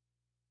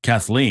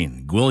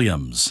 Kathleen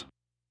Williams,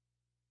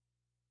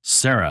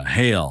 Sarah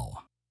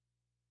Hale,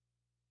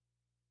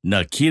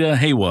 Nikita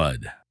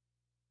Haywood,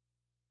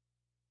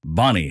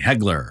 Bonnie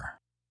Hegler,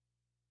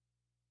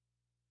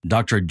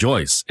 Dr.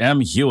 Joyce M.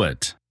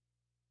 Hewitt,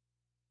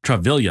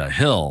 Travilia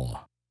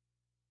Hill,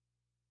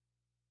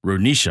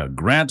 Runisha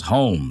Grant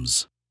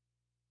Holmes,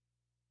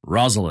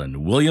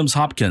 Rosalind Williams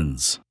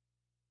Hopkins,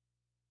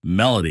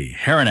 Melody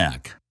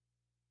Haranak,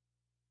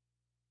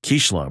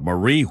 Kishla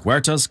Marie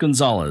Huertas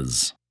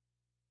Gonzalez,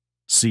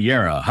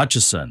 Sierra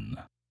Hutchison,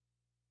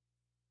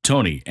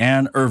 Tony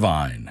Ann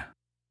Irvine,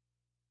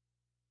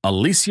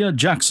 Alicia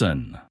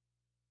Jackson,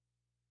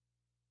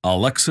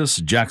 Alexis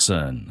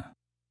Jackson,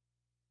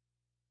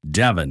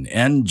 Davin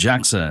N.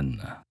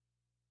 Jackson,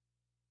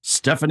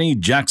 Stephanie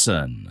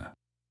Jackson,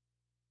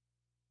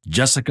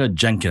 Jessica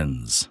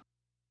Jenkins,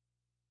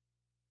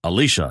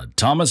 Alicia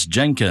Thomas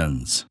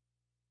Jenkins,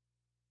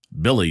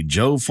 Billy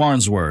Joe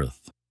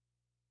Farnsworth,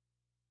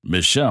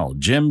 Michelle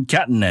Jim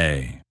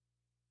Catanay,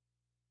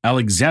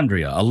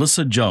 Alexandria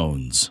Alyssa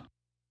Jones,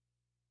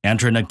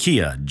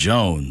 Antranakia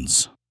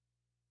Jones,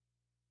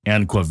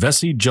 and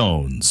Quavesi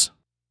Jones,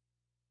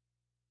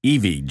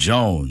 Evie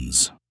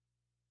Jones,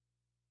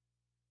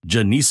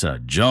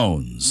 Janisa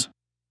Jones,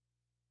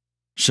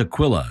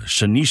 Shaquilla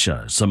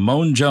Shanisha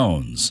Simone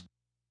Jones,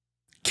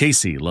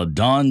 Casey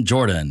LaDon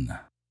Jordan,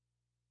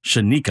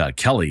 Shanika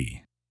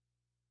Kelly,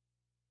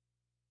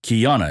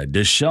 Kiana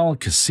Deshelle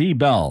Cassie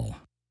Bell,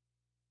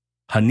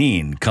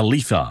 Haneen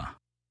Khalifa,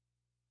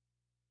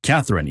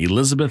 Catherine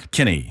Elizabeth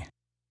Kinney,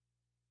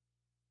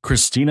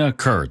 Christina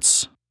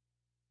Kurtz,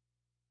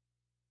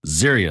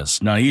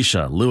 Zirius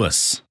Naisha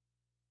Lewis,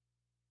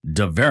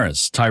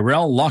 Davaris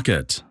Tyrell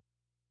Lockett,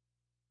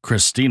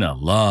 Christina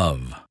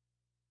Love,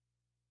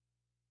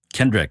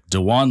 Kendrick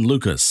Dewan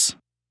Lucas,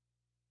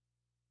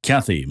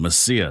 Kathy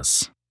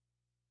Macias,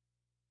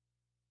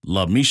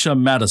 Lamisha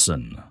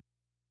Madison,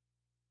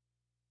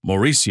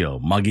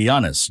 Mauricio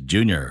Magianis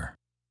Jr.,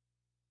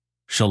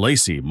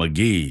 Shalacy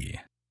McGee,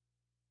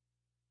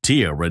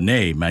 Tia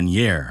Renee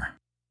Manier,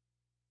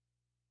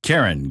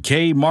 Karen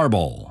K.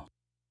 Marble,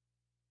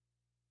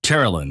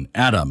 Carolyn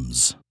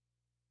Adams,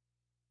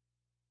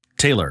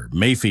 Taylor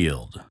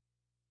Mayfield,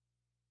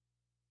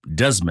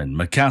 Desmond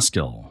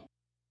McCaskill,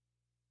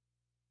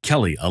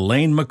 Kelly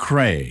Elaine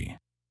McCrae,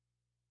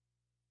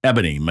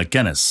 Ebony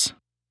McInnes,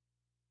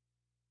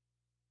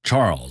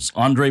 Charles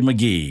Andre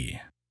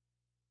McGee,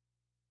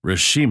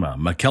 Rashima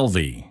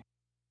McKelvey,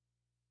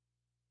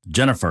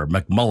 Jennifer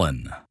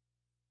McMullen,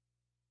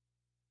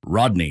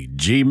 Rodney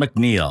G.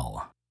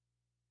 McNeil,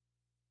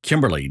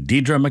 Kimberly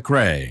Deidre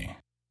McRae,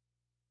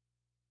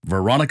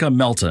 Veronica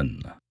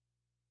Melton,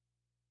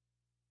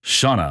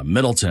 Shauna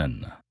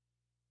Middleton,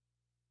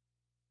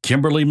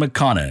 Kimberly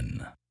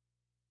McConnon,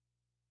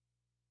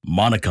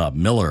 Monica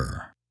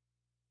Miller,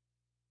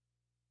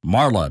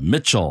 Marla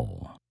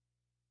Mitchell,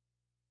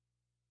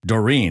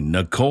 Doreen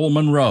Nicole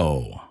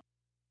Monroe,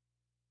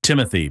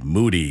 Timothy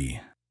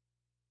Moody,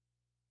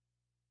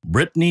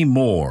 Brittany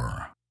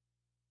Moore,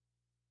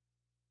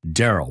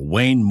 Daryl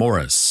Wayne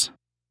Morris,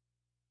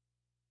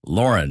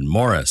 Lauren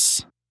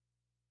Morris,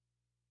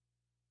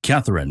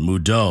 Catherine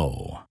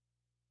Mudeau,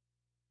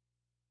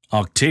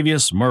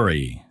 Octavius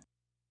Murray,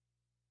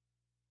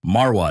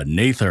 Marwa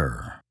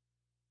Nather,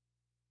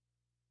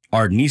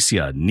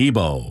 Arnesia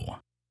Nebo,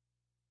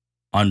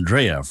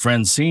 Andrea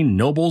Francine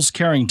Nobles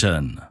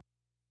Carrington,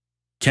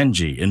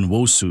 Kenji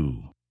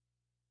Nwosu,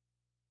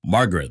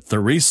 Margaret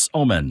Therese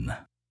Oman,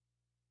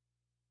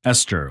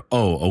 Esther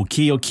O.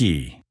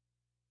 Okioki,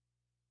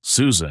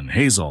 Susan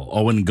Hazel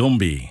Owen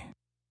Gombe,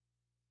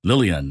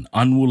 Lillian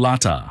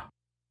Anwulata,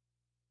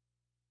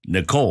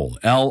 Nicole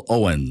L.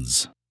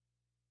 Owens,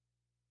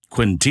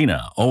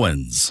 Quintina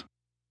Owens,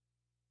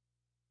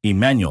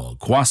 Emmanuel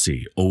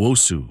Kwasi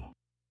Owosu,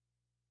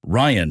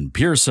 Ryan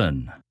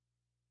Pearson,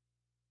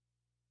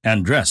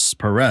 Andres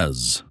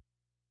Perez,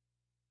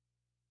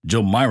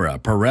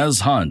 Jomira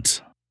Perez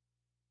Hunt,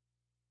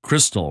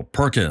 Crystal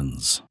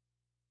Perkins,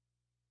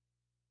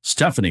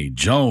 Stephanie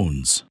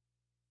Jones,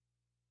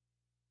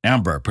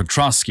 Amber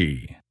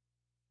Petrosky,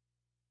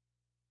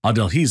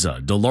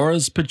 Adelhiza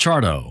Dolores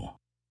Pichardo,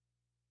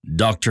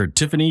 Dr.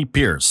 Tiffany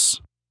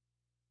Pierce,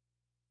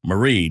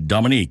 Marie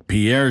Dominique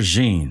Pierre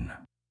Jean,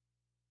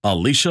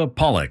 Alicia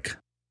Pollock,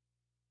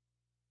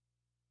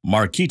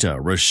 Marquita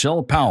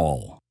Rochelle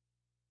Powell,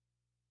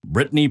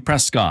 Brittany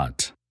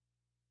Prescott,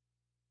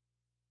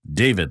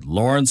 David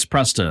Lawrence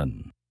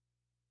Preston,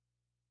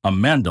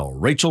 Amanda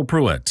Rachel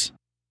Pruitt,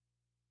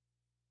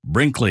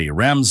 Brinkley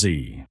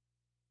Ramsey,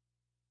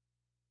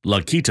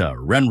 Lakita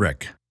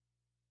Renrick,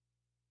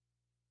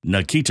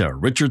 Nikita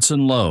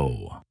Richardson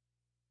Lowe,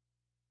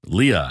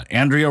 Leah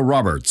Andrea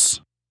Roberts,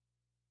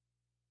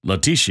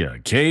 Letitia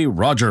K.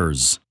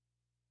 Rogers,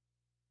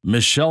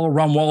 Michelle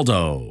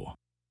Romualdo,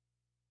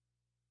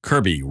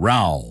 Kirby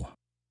Rowell,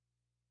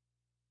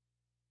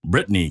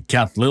 Brittany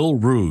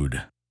Kathlil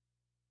Rude,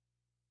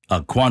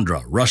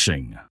 Aquandra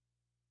Rushing,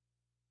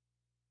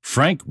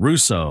 Frank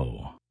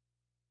Russo,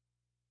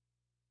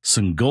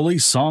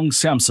 Singoli Song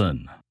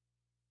Sampson,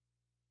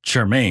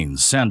 Charmaine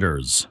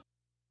Sanders,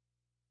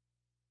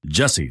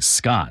 Jesse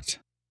Scott,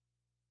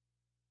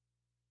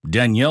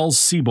 Danielle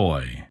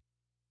Seaboy,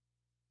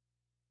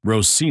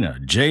 Rosina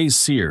J.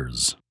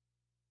 Sears,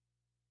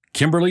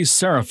 Kimberly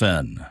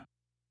Seraphin,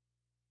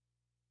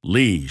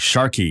 Lee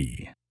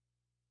Sharkey,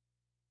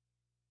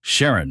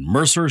 Sharon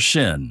Mercer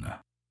Shin,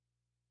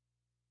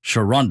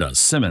 Sharonda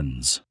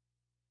Simmons,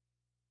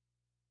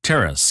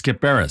 Tara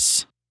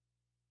Skiparis,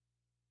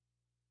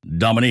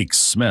 Dominique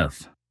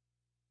Smith,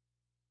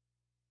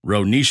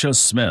 Ronisha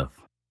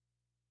Smith,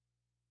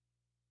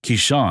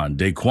 Keyshawn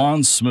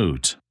Daquan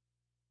Smoot,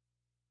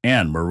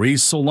 Anne Marie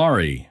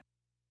Solari,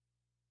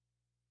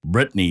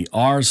 Brittany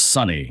R.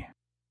 Sonny,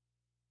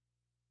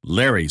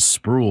 Larry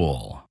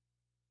Spruill,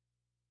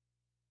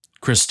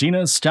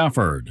 Christina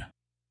Stafford,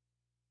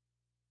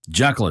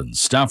 Jacqueline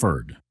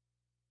Stafford,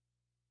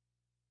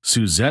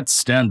 Suzette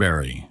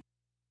Stanberry,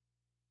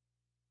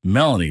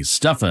 Melanie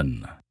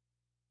Steffen,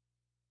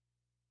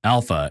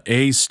 Alpha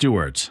A.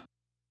 Stewart,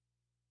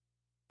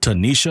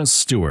 Tanisha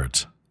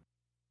Stewart,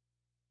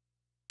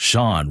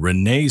 Sean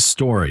Renee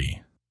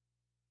Story,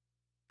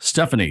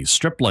 Stephanie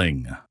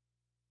Stripling,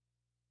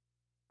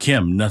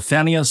 Kim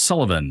Nathania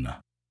Sullivan,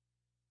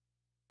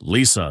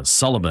 Lisa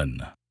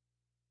Sullivan,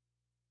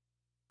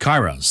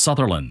 Kyra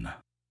Sutherland,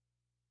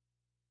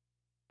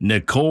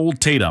 Nicole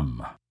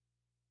Tatum,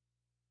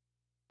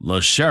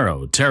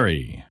 LaSharo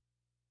Terry,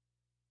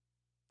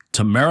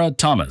 Tamara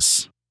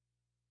Thomas,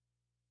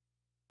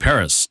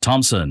 Paris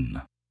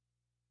Thompson,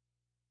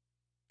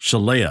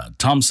 Shalea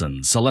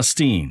Thompson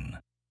Celestine,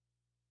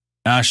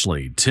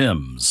 Ashley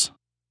Timms,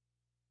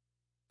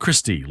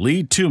 Christy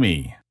Lee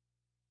Toomey,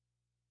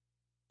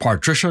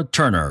 Patricia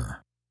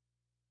Turner,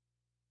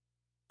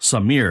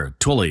 Samir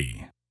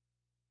Tully,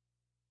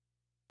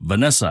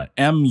 Vanessa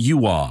M.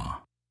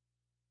 Uwa,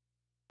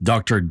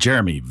 Dr.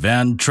 Jeremy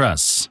Van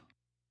Tress,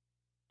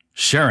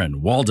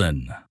 Sharon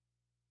Walden,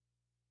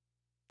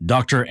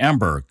 Dr.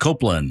 Amber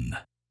Copeland,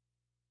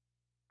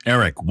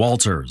 Eric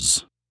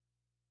Walters,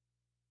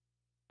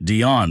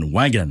 Dion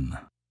Wagon,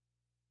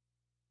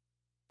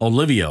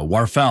 Olivia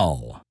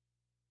Warfel,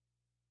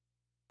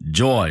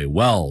 Joy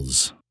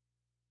Wells,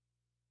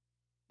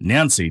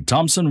 Nancy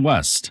Thompson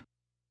West,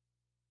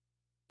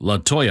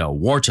 Latoya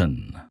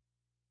Wharton,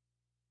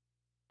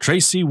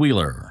 Tracy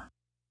Wheeler,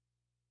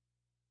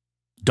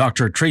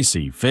 Dr.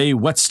 Tracy Faye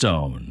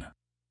Whetstone,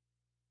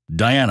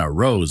 Diana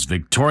Rose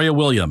Victoria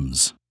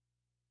Williams,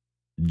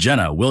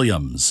 Jenna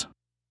Williams,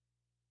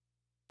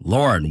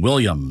 Lauren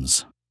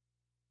Williams,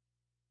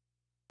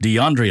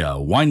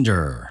 DeAndrea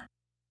Winder,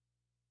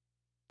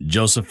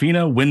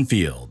 Josephina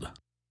Winfield,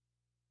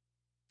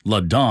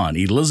 LaDawn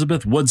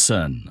Elizabeth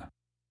Woodson,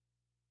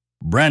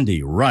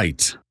 Brandy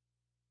Wright,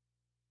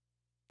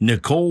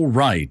 Nicole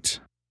Wright,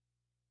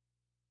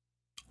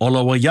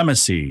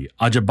 Olawayemisi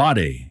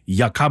Ajabade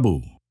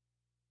Yakabu,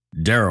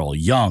 Daryl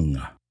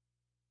Young,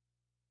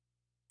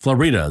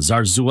 Florida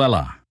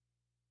Zarzuela,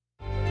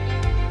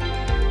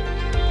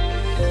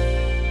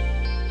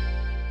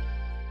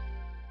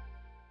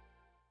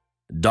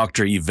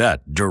 Dr.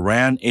 Yvette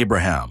Duran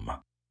Abraham,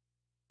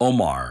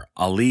 Omar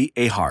Ali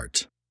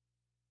Ahart,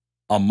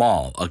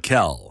 Amal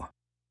Akel,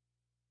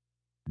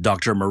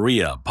 Dr.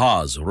 Maria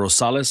Paz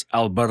Rosales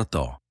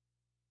Alberto,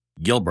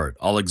 Gilbert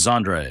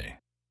Alexandre,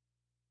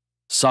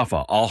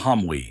 Safa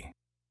Alhamwi,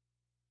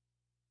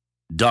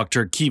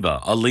 Dr. Kiva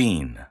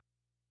Aline,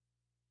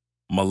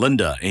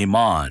 Melinda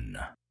Amon,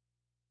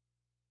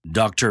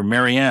 Dr.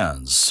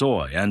 Marianne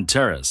Soy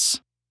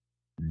Antares,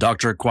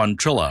 Dr.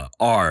 Quantrilla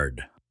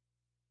Ard,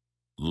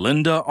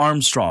 Linda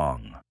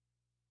Armstrong,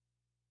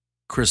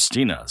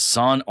 Christina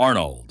San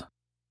Arnold,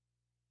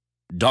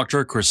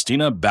 Dr.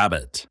 Christina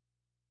Babbitt,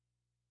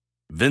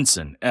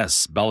 Vincent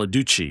S.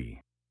 Baladucci,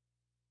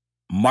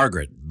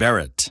 Margaret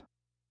Barrett,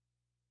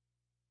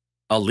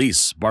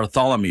 Elise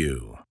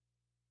Bartholomew,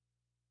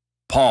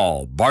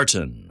 Paul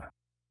Barton,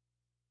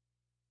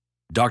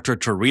 Dr.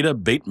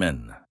 Tarita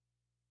Bateman,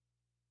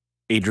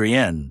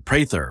 Adrienne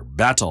Prather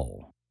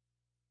Battle,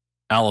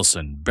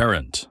 Allison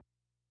Barrett,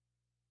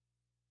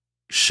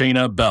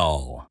 Shayna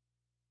Bell,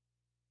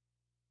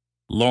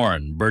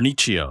 Lauren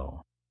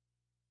Berniccio,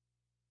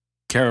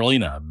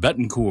 Carolina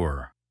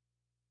Bettencourt,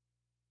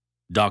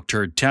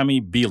 Dr.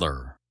 Tammy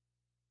Beeler,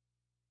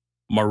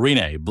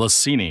 Marine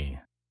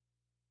Blasini,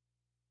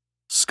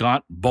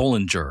 Scott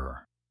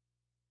Bollinger,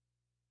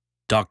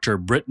 Dr.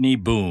 Brittany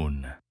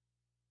Boone,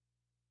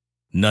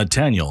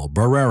 Nathaniel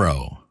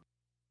Barrero,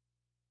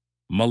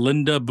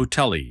 Melinda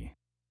Butelli,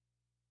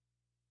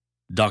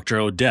 Dr.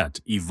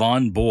 Odette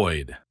Yvonne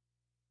Boyd,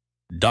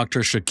 Dr.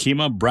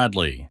 Shakima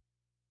Bradley,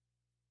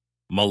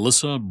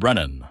 Melissa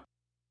Brennan,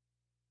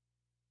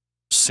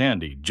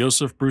 Sandy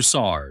Joseph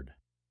Broussard,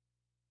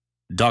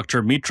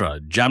 Dr.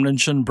 Mitra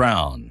Jamninchan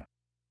Brown,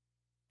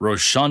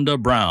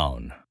 Roshonda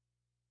Brown,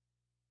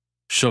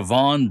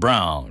 Siobhan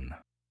Brown,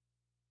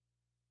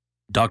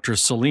 Dr.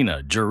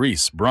 Selena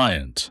Jerice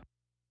Bryant,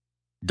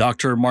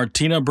 Dr.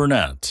 Martina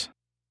Burnett,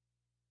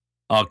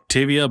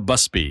 Octavia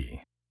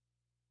Busby,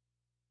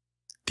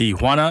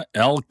 Tijuana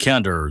L.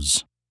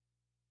 Canders,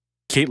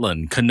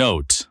 Caitlin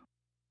Canote,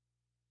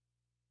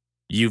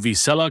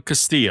 Uvicela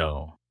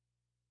Castillo,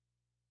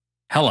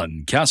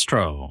 Helen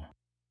Castro,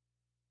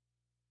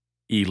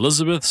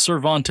 Elizabeth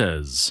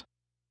Cervantes,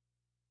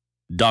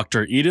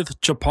 Dr. Edith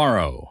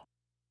Chaparro,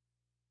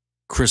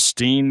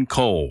 Christine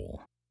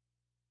Cole,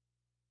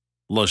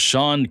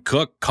 LaShawn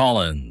Cook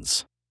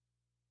Collins,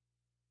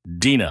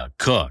 Dina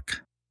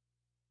Cook,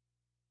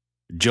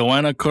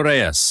 Joanna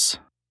Correas,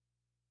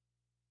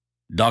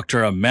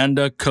 Dr.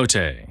 Amanda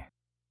Cote,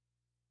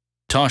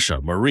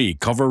 Tasha Marie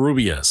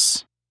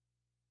Covarrubias,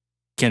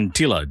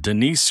 Kentila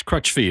Denise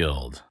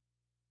Crutchfield,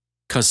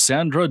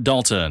 Cassandra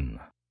Dalton,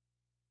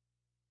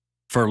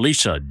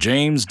 Felicia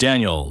James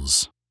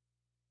Daniels,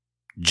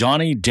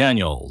 Johnny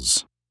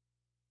Daniels,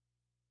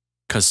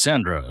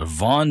 Cassandra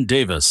Yvonne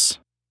Davis,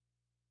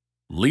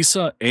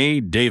 Lisa A.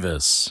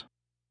 Davis,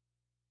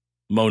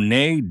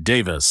 Monet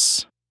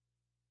Davis,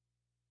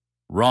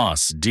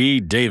 Ross D.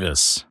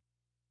 Davis,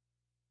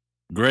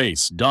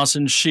 Grace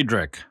Dawson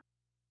Shedrick,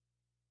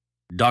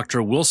 Dr.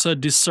 Wilsa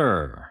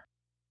DeSir,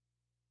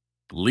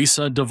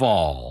 Lisa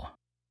Duvall,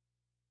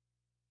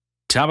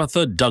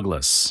 Tabitha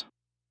Douglas,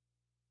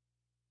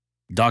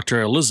 Dr.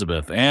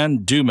 Elizabeth Ann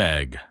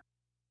Dumeg,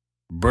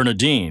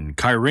 Bernadine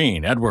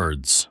Kyrene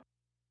Edwards,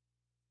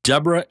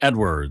 Deborah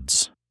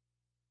Edwards,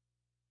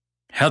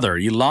 Heather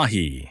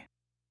Elahi,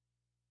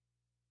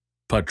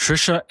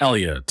 Patricia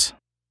Elliott,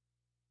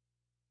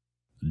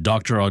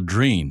 Dr.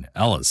 Audrine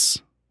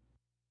Ellis,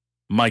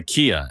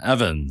 Micaiah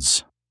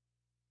Evans,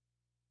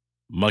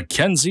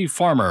 Mackenzie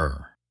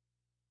Farmer,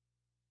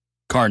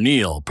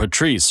 Carneal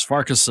Patrice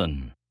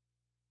Farquharson,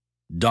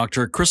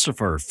 Dr.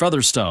 Christopher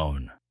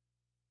Featherstone,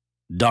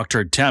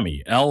 Dr.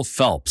 Tammy L.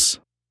 Phelps,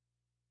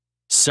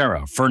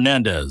 Sarah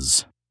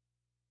Fernandez,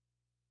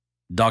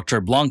 Dr.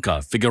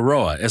 Blanca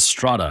Figueroa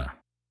Estrada,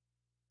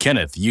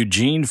 Kenneth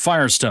Eugene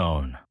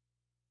Firestone,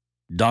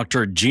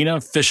 Dr. Gina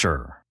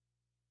Fisher,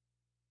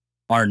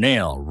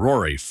 Arnail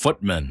Rory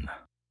Footman,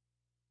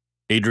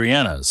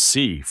 Adriana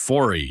C.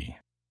 Forey,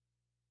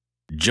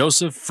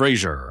 Joseph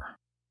Frazier,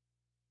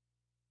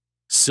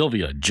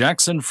 Sylvia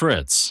Jackson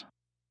Fritz,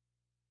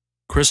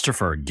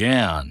 Christopher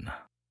Gann,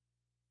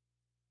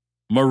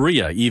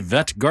 Maria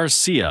Yvette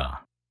Garcia,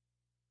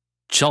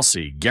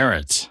 Chelsea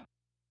Garrett,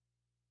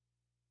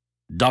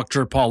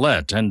 Dr.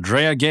 Paulette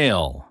Andrea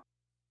Gale,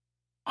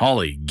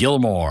 Holly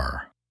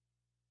Gilmore,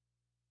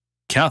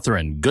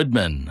 Catherine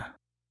Goodman,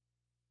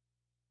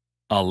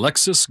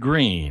 Alexis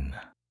Green,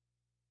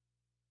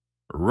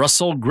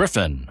 Russell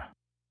Griffin,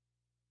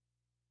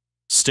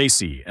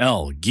 Stacy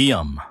L.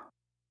 Guillaume,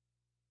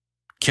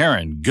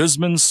 Karen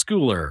Guzman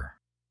Schooler,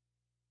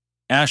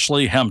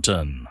 Ashley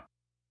Hampton,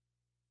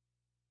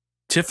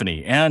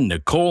 Tiffany Ann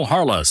Nicole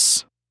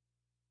Harless,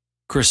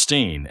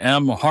 Christine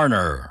M.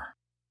 Harner,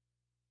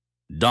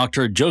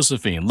 Dr.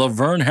 Josephine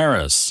Laverne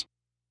Harris,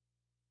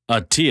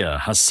 Atia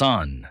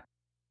Hassan,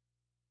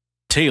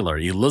 Taylor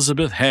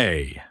Elizabeth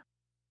Hay,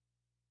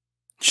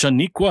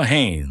 Shaniqua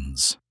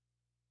Haynes,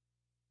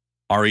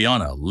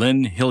 Ariana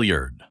Lynn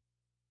Hilliard,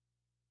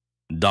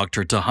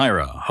 Dr.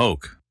 Tahira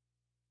Hoke,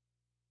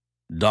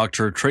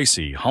 Dr.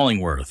 Tracy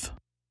Hollingworth,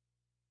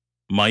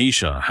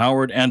 Maisha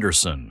Howard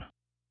Anderson,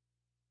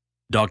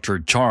 Dr.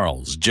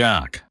 Charles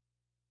Jack,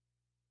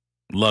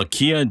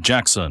 Lakia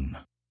Jackson,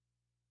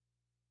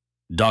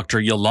 Dr.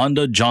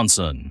 Yolanda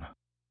Johnson,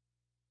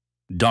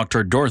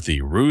 Dr.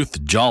 Dorothy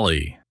Ruth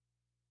Jolly,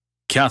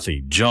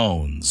 Kathy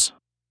Jones,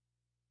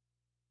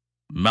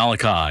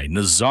 Malachi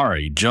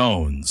Nazari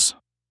Jones,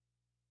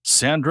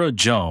 Sandra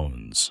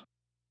Jones,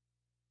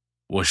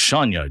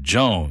 Washanya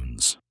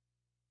Jones,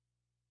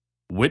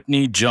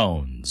 Whitney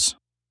Jones,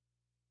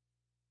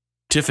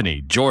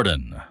 Tiffany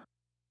Jordan,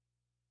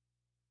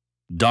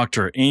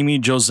 Dr. Amy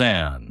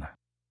Josanne,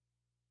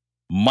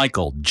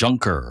 Michael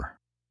Junker,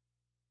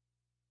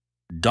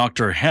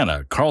 Dr.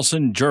 Hannah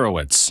Carlson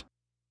Jurowitz,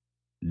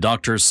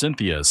 Dr.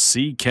 Cynthia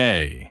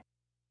C.K.,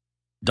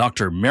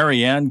 Dr.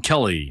 Marianne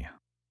Kelly,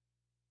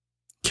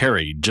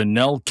 Carrie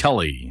Janelle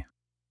Kelly,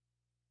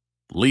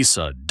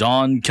 Lisa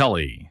Dawn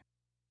Kelly,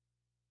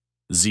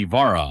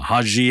 Zivara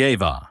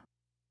Hajieva,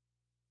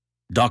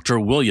 Dr.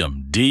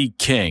 William D.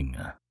 King,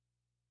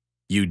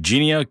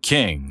 Eugenia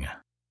King,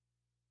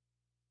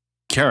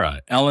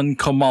 Kara Ellen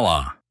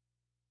Komala,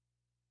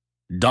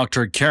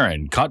 Dr.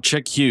 Karen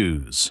Kotchek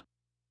Hughes,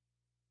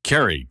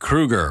 Carrie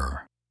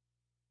Kruger,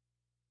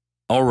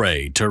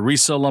 Ore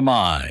Teresa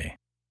Lamai,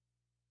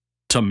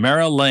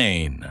 Tamara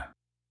Lane,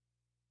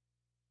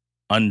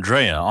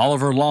 Andrea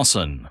Oliver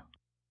Lawson,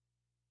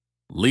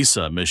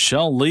 Lisa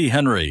Michelle Lee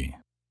Henry,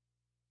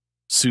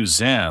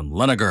 Suzanne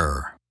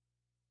Leniger,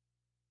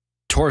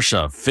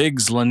 Torsha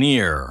Figgs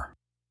Lanier,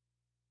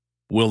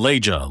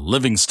 Willaja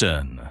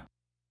Livingston,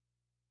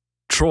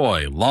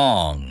 Troy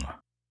Long,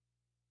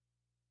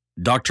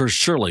 Dr.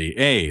 Shirley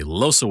A.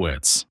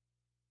 Losowitz,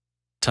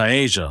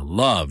 Taeja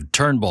Love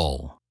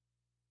Turnbull,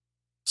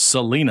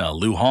 Selena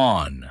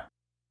Lujan,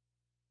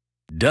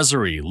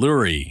 Desiree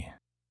Lurie,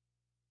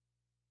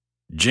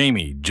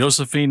 Jamie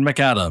Josephine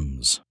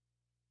McAdams,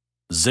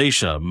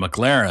 Zaisha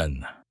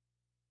McLaren,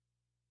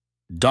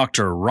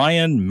 Dr.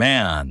 Ryan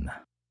Mann,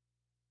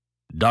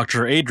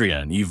 Dr.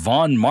 Adrian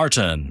Yvonne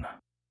Martin,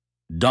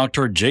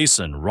 Dr.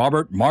 Jason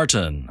Robert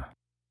Martin,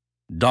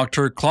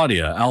 Dr.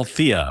 Claudia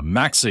Althea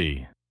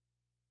Maxey,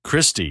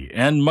 Christy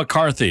N.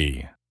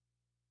 McCarthy,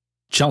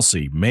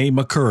 Chelsea May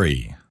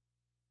McCurry,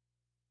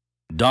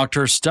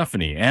 Dr.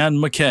 Stephanie Ann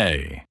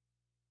McKay,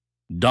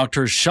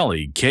 Dr.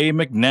 Shelley K.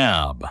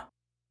 McNabb,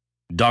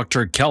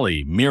 Dr.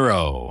 Kelly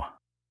Miro,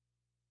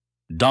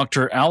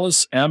 Dr.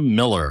 Alice M.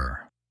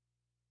 Miller,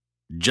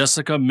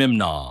 Jessica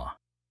Mimnaugh,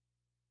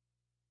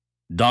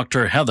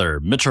 Dr.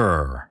 Heather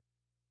Mitterer,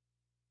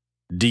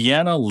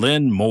 Deanna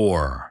Lynn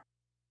Moore,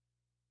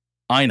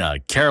 Ina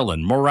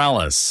Carolyn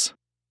Morales,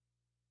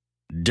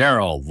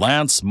 Daryl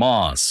Lance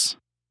Moss,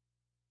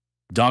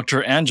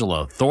 Dr.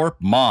 Angela Thorpe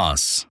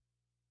Moss,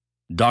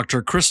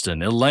 Dr.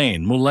 Kristen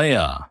Elaine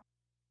Mulea,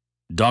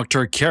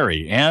 Dr.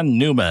 Carrie Ann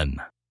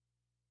Newman,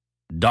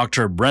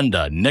 Dr.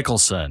 Brenda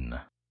Nicholson,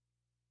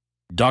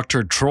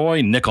 Dr.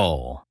 Troy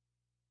Nickel,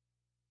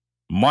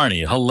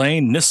 Marnie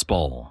Helene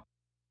Nispel,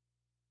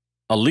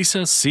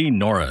 Elisa C.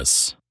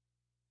 Norris,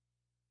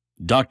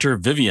 Dr.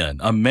 Vivian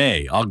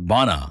Amay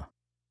Ogbana,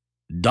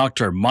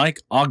 Dr.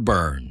 Mike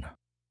Ogburn,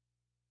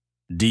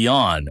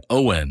 Dion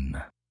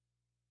Owen,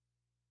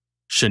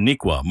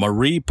 Shaniqua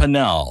Marie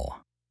Pennell,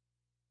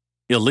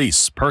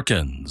 Elise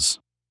Perkins,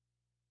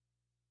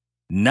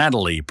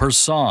 Natalie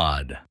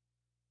Persad,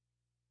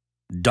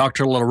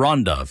 Dr.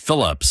 LaRonda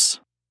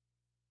Phillips,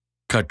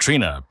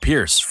 Katrina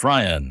Pierce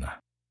Fryan,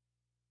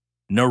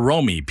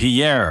 Naromi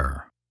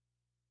Pierre,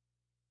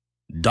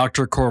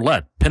 Dr.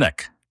 Corlette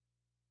Pinnock,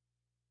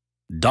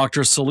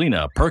 Dr.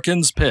 Selena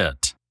Perkins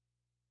Pitt,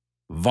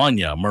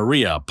 Vanya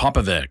Maria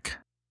Popovic,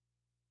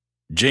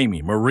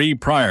 Jamie Marie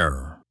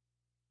Pryor,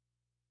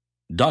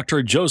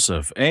 Dr.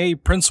 Joseph A.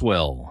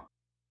 Princewell,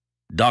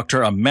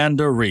 Dr.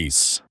 Amanda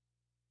Reese,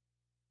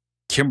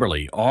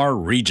 Kimberly R.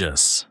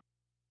 Regis,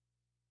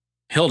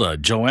 Hilda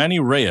Joanne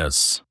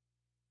Reyes,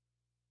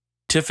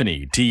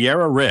 Tiffany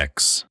Tierra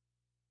Ricks,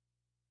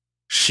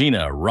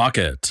 Sheena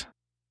Rocket,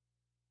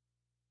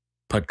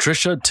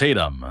 Patricia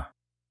Tatum,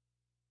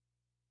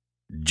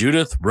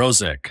 Judith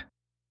Rosick,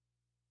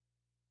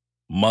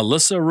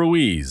 Melissa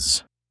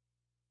Ruiz,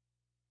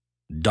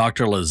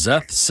 Dr.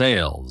 Lizeth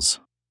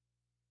Sales,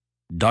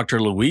 Dr.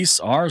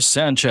 Luis R.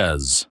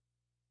 Sanchez,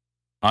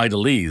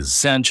 Idalise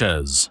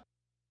Sanchez,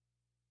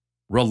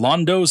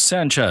 Rolando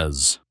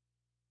Sanchez,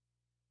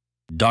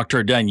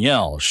 Dr.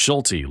 Danielle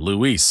Schulte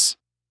Luis,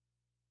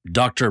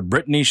 Dr.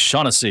 Brittany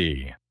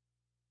Shaughnessy,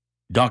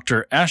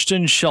 Dr.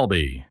 Ashton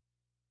Shelby,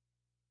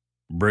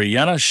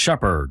 Brianna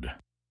Shepard,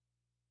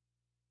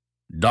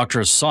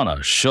 Dr.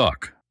 Sana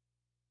Shook,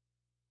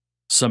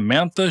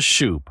 Samantha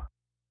Shoup,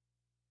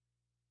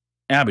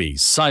 Abby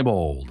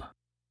Seibold,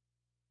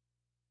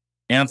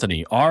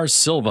 Anthony R.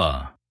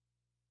 Silva,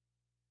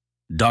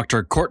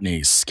 Dr.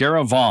 Courtney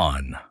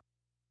Scaravon,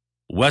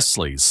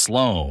 Wesley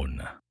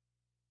Sloan,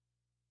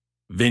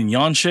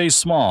 Vinyanche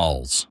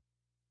Smalls,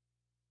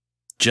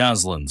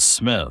 Jaslyn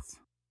Smith,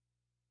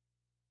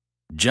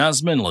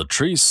 Jasmine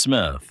Latrice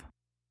Smith,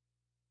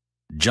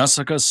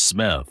 Jessica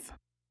Smith,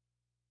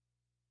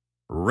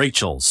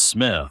 Rachel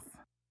Smith,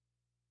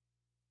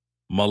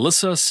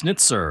 Melissa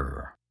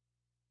Snitzer,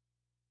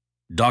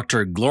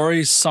 Dr.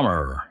 Glory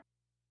Summer,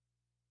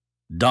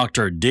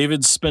 Dr.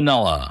 David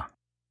Spinella,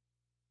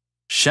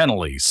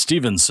 Shanley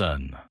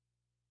Stevenson,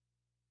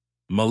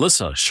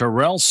 Melissa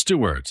Sherelle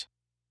Stewart,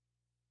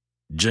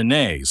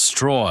 Janae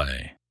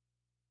Stroy,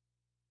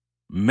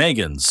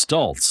 Megan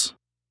Stultz,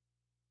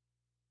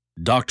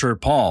 Dr.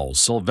 Paul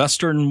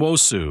Sylvester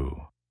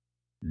Nwosu,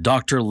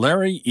 Dr.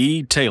 Larry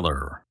E.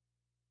 Taylor,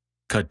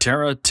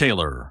 Katera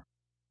Taylor,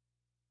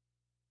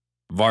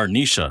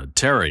 Varnisha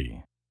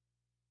Terry,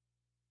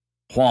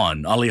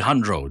 Juan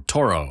Alejandro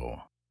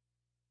Toro,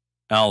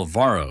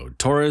 Alvaro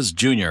Torres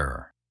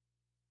Jr.,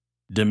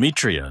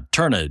 Demetria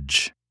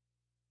Turnage,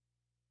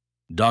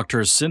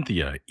 Dr.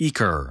 Cynthia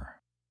Eker,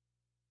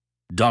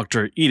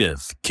 Dr.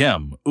 Edith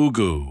Kem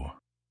Ugu,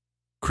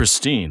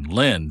 Christine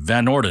Lynn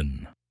Van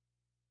Orden,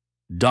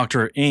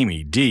 Dr.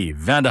 Amy D.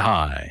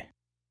 Vandehei,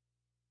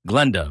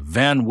 Glenda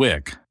Van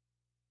Wyck,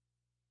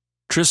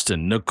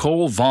 Tristan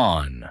Nicole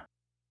Vaughn,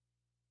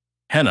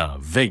 Henna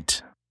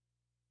Veit,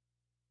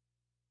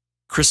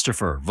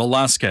 Christopher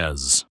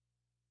Velasquez,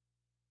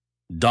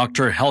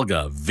 Dr.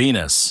 Helga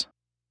Venus,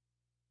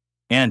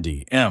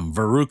 Andy M.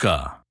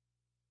 Veruca,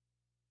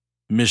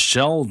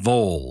 Michelle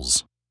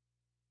Voles,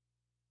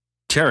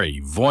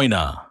 Terry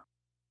Voyna,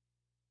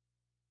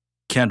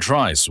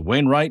 Cantrice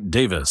Wainwright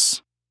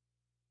Davis,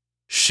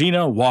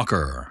 Sheena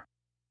Walker,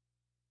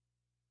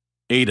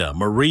 Ada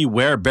Marie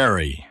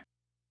Ware-Berry,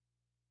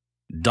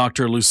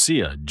 Dr.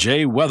 Lucia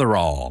J.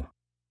 Weatherall,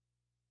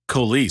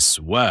 Colise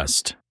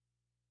West,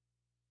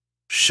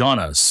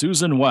 Shauna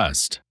Susan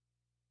West,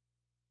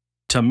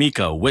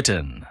 Tamika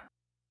Witten,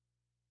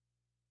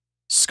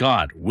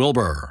 Scott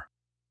Wilbur,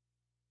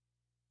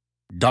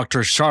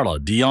 Dr.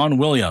 Charlotte Dion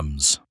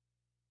Williams,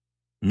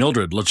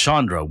 Mildred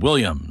LaChandra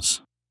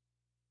Williams,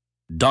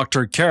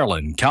 Dr.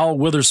 Carolyn Cal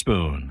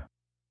Witherspoon,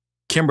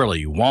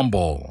 Kimberly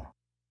Womble,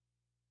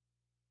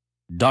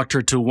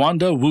 Dr.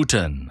 Tawanda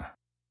Wooten,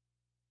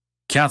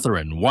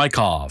 Catherine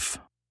Wyckoff,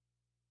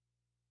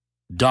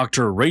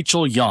 Dr.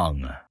 Rachel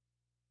Young,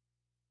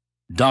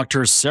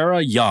 Dr.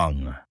 Sarah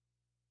Young,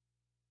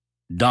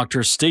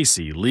 Dr.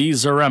 Stacy Lee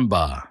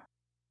Zaremba,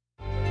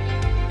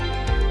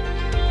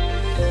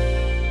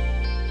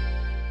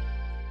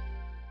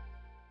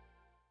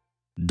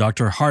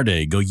 Dr.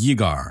 Harde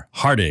Goyigar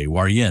Harde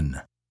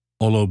Waryin,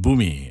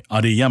 Olobumi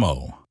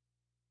Adeyemo,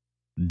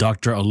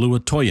 Dr.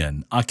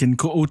 Oluwatoyin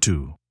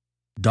Akinkootu,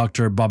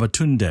 Dr.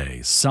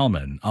 Babatunde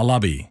Salman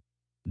Alabi,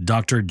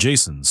 Dr.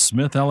 Jason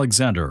Smith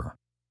Alexander,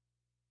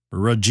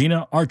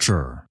 Regina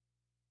Archer,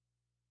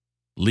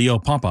 Leo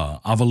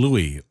Papa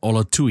Avalui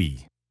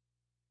Olatui,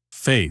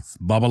 Faith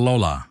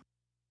Babalola,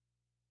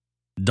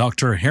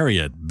 Dr.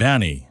 Harriet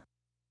Banny,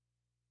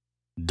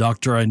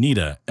 Dr.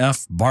 Anita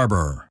F.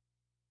 Barber,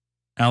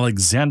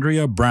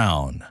 Alexandria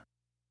Brown,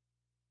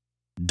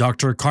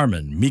 Dr.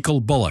 Carmen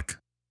Meikle Bullock,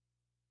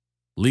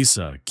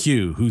 Lisa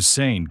Q.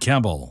 Hussein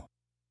Campbell,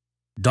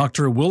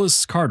 Dr.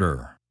 Willis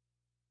Carter,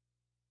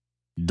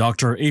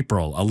 Dr.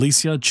 April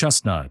Alicia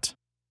Chestnut,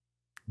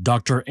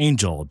 Dr.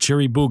 Angel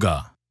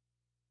Chiribuga,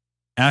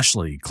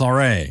 Ashley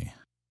Claret,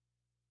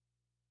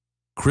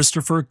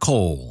 Christopher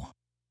Cole,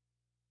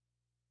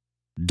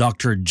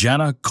 Dr.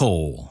 Jana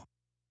Cole,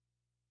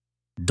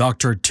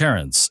 Dr.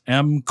 Terrence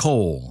M.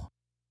 Cole,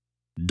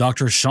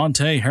 Dr.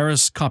 Shante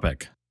Harris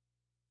Kopic,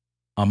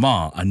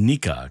 Ama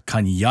Anika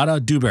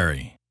Kanyada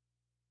Dewberry,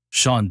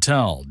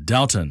 Chantel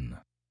Doughton,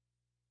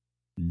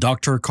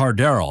 Dr.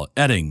 Cardero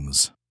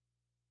Eddings,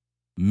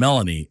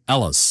 Melanie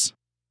Ellis,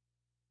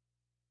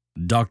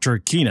 Dr.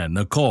 Kina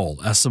Nicole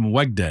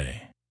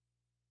Esamwegde,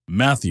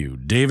 Matthew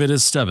David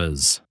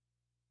Estevez,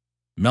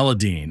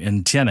 Melodine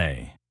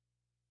Entienne,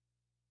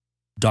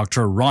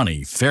 Dr.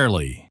 Ronnie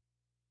Fairley,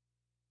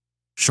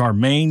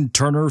 Charmaine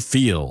Turner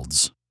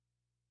Fields,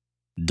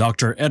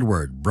 Dr.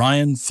 Edward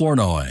Brian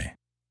Flournoy,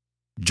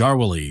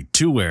 Jarwili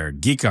Tuwer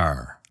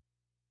Gikar,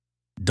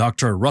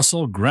 Dr.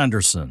 Russell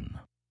Granderson,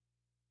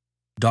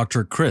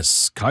 Dr.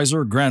 Chris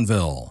Kaiser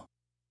Granville,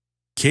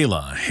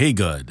 Kayla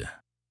Haygood,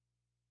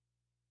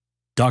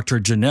 Dr.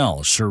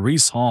 Janelle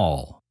Charisse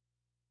Hall,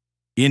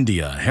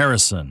 India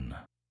Harrison,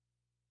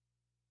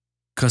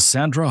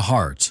 Cassandra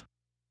Hart,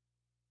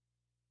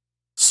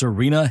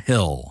 Serena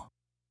Hill,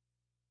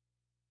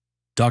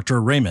 Dr.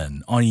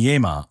 Raymond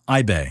Onyema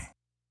Ibe,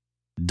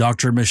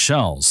 Dr.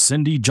 Michelle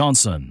Cindy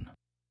Johnson,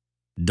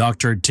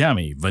 Dr.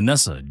 Tammy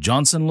Vanessa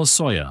Johnson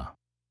Lasoya,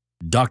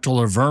 Dr.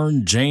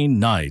 Laverne Jane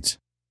Knight,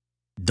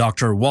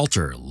 Dr.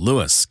 Walter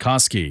Lewis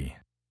Koski,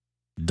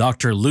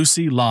 Dr.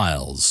 Lucy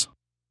Lyles,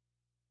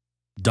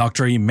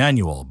 Dr.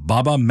 Emmanuel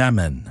Baba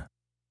Mammon,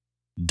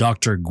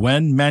 Dr.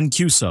 Gwen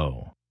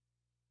Mancuso,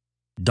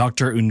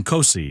 Dr.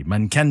 Unkosi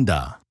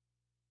Mankenda,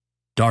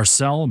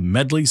 Darcel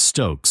Medley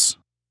Stokes,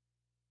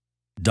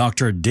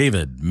 Dr.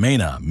 David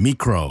Mena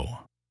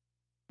Mikro,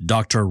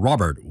 Dr.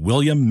 Robert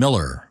William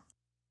Miller,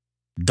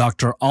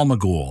 Dr.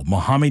 Almagul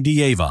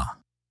Mohammedieva,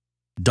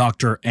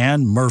 Dr.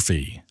 Ann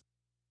Murphy,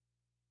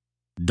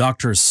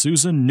 Dr.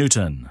 Susan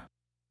Newton,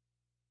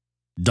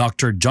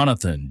 Dr.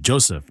 Jonathan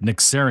Joseph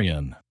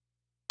Nixarian,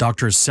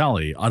 Dr.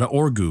 Sally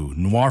Adaorgu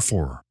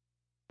Nwarfor,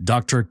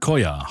 Dr.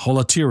 Koya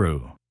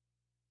Holatiru,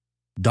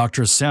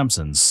 Dr.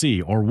 Samson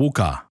C.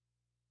 Orwuka,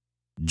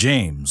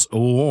 James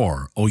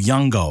Owor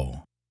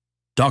Oyango,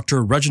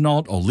 Dr.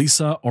 Reginald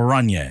Olisa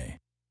Oranye,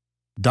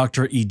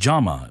 Dr.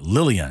 Ijama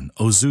Lillian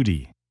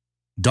Ozudi,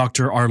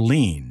 Dr.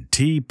 Arlene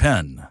T.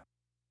 Penn,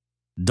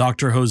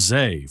 Dr.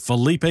 Jose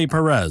Felipe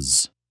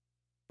Perez,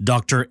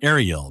 Dr.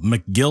 Ariel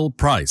McGill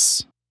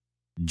Price,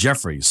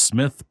 Jeffrey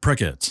Smith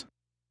Prickett,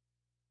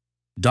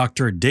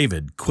 Dr.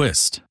 David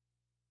Quist,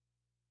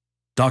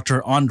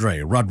 Dr. Andre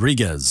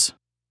Rodriguez,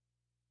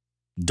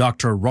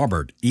 Dr.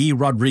 Robert E.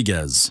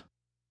 Rodriguez,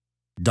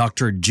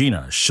 Dr.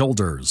 Gina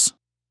Shoulders,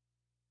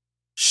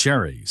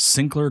 Sherry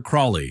Sinclair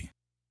Crawley,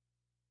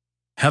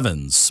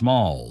 Heaven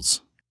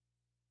Smalls,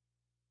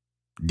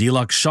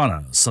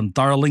 Dilakshana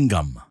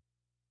Santaralingam,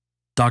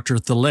 Dr.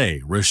 Thile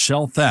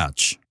Rochelle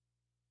Thatch,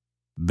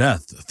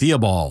 Beth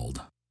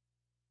Theobald,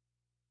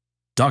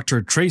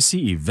 Dr.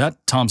 Tracy Yvette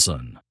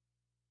Thompson,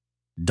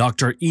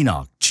 Dr.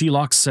 Enoch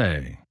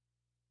Chilokse,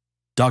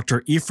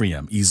 Dr.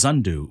 Ephraim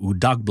Izandu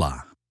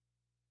Udagbla,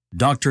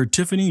 Dr.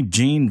 Tiffany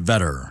Jean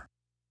Vetter,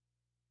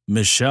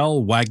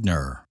 Michelle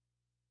Wagner,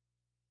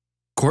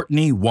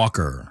 Courtney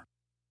Walker,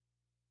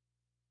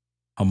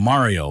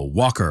 Amario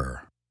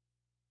Walker,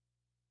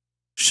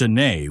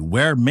 Shanae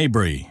Ware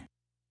Mabry,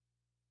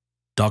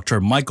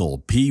 Dr. Michael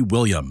P.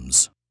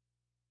 Williams.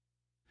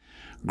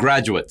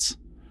 Graduates,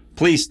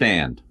 please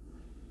stand.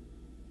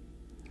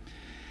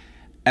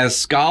 As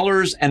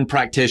scholars and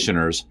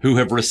practitioners who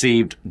have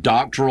received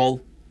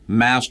doctoral,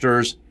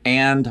 master's,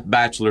 and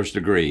bachelor's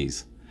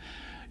degrees,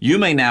 you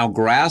may now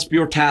grasp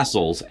your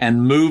tassels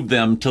and move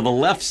them to the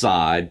left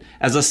side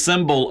as a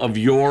symbol of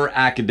your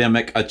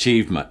academic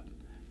achievement.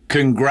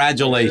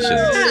 Congratulations.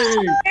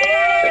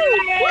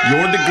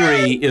 Your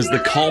degree is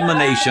the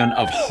culmination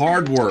of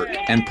hard work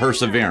and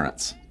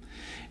perseverance.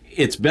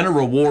 It's been a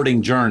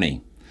rewarding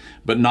journey,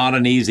 but not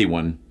an easy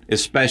one,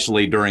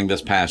 especially during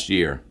this past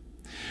year.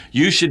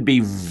 You should be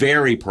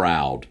very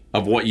proud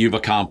of what you've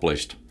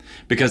accomplished,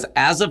 because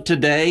as of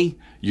today,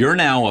 you're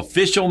now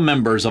official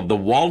members of the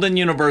Walden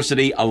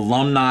University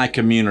alumni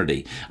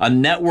community, a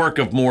network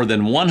of more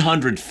than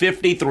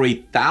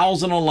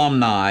 153,000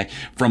 alumni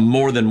from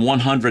more than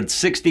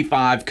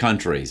 165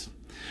 countries.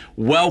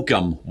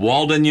 Welcome,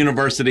 Walden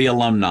University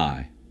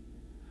alumni.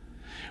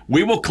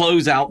 We will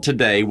close out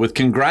today with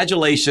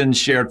congratulations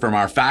shared from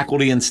our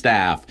faculty and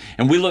staff,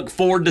 and we look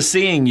forward to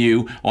seeing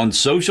you on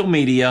social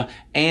media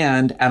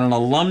and at an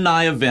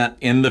alumni event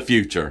in the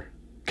future.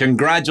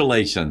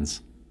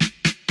 Congratulations.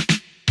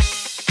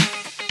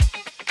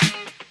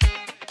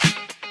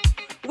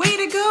 Way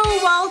to go,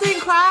 Walden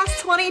Class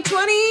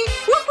 2020!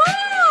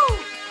 Woohoo!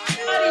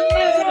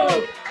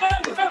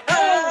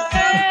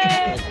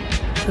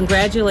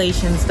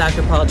 Congratulations,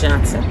 Dr. Paul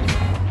Johnson.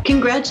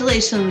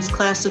 Congratulations,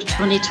 Class of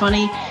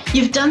 2020.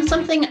 You've done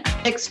something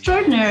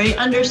extraordinary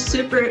under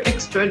super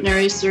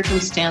extraordinary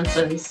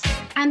circumstances.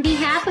 On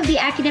behalf of the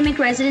academic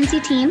residency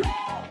team,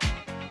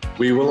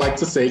 we would like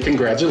to say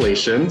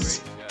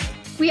congratulations.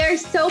 We are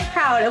so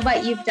proud of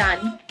what you've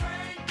done.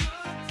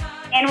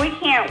 And we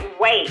can't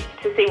wait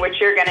to see what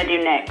you're going to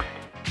do next.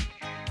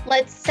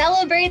 Let's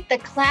celebrate the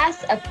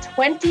Class of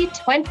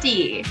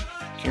 2020.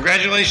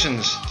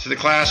 Congratulations to the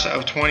Class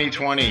of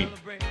 2020.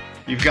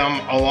 You've come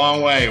a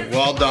long way.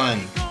 Well done.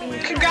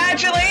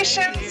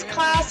 Congratulations,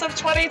 Class of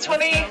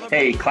 2020.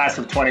 Hey, Class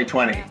of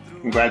 2020.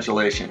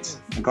 Congratulations.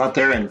 Go out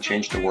there and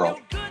change the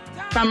world.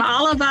 From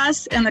all of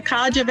us in the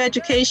College of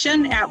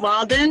Education at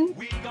Walden,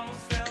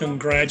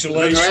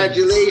 congratulations.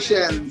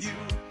 Congratulations.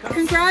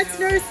 Congrats,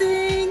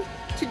 nursing.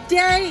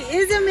 Today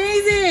is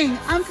amazing.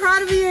 I'm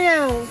proud of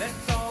you.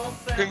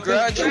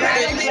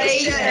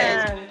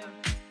 Congratulations.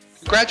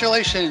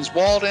 Congratulations,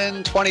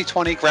 Walden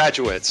 2020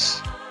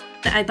 graduates.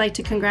 I'd like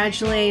to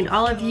congratulate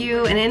all of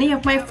you and any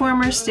of my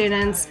former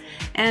students,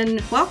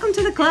 and welcome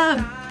to the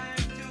club.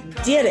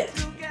 Did it.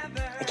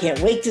 I can't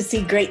wait to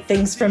see great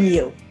things from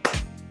you.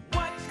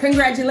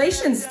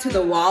 Congratulations to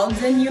the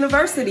Walden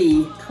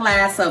University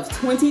Class of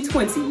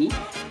 2020.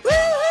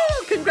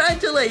 Woo-hoo!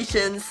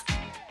 Congratulations.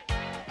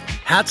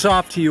 Hats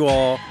off to you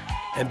all,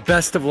 and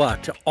best of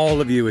luck to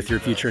all of you with your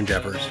future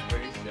endeavors.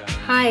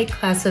 Hi,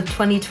 Class of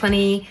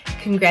 2020.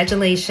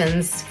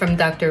 Congratulations from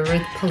Dr.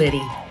 Ruth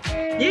Politti.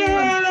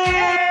 Yay!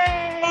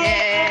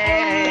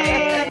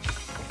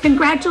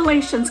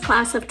 Congratulations,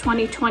 Class of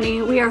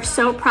 2020. We are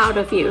so proud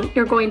of you.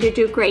 You're going to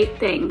do great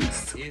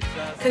things.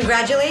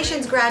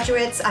 Congratulations,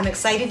 graduates. I'm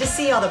excited to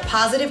see all the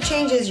positive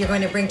changes you're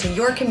going to bring to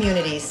your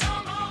communities.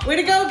 Way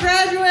to go,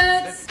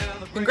 graduates!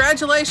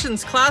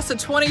 Congratulations, Class of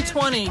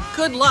 2020.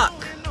 Good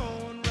luck.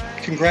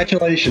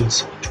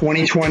 Congratulations,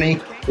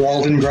 2020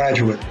 Walden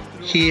graduate.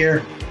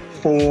 Here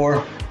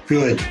for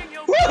good.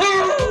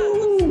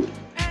 Woohoo!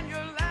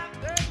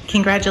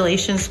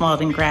 Congratulations,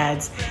 Walden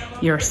grads.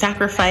 Your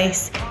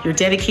sacrifice, your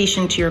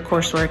dedication to your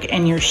coursework,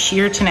 and your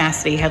sheer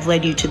tenacity have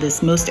led you to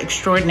this most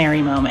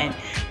extraordinary moment.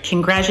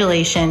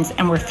 Congratulations,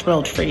 and we're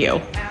thrilled for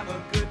you.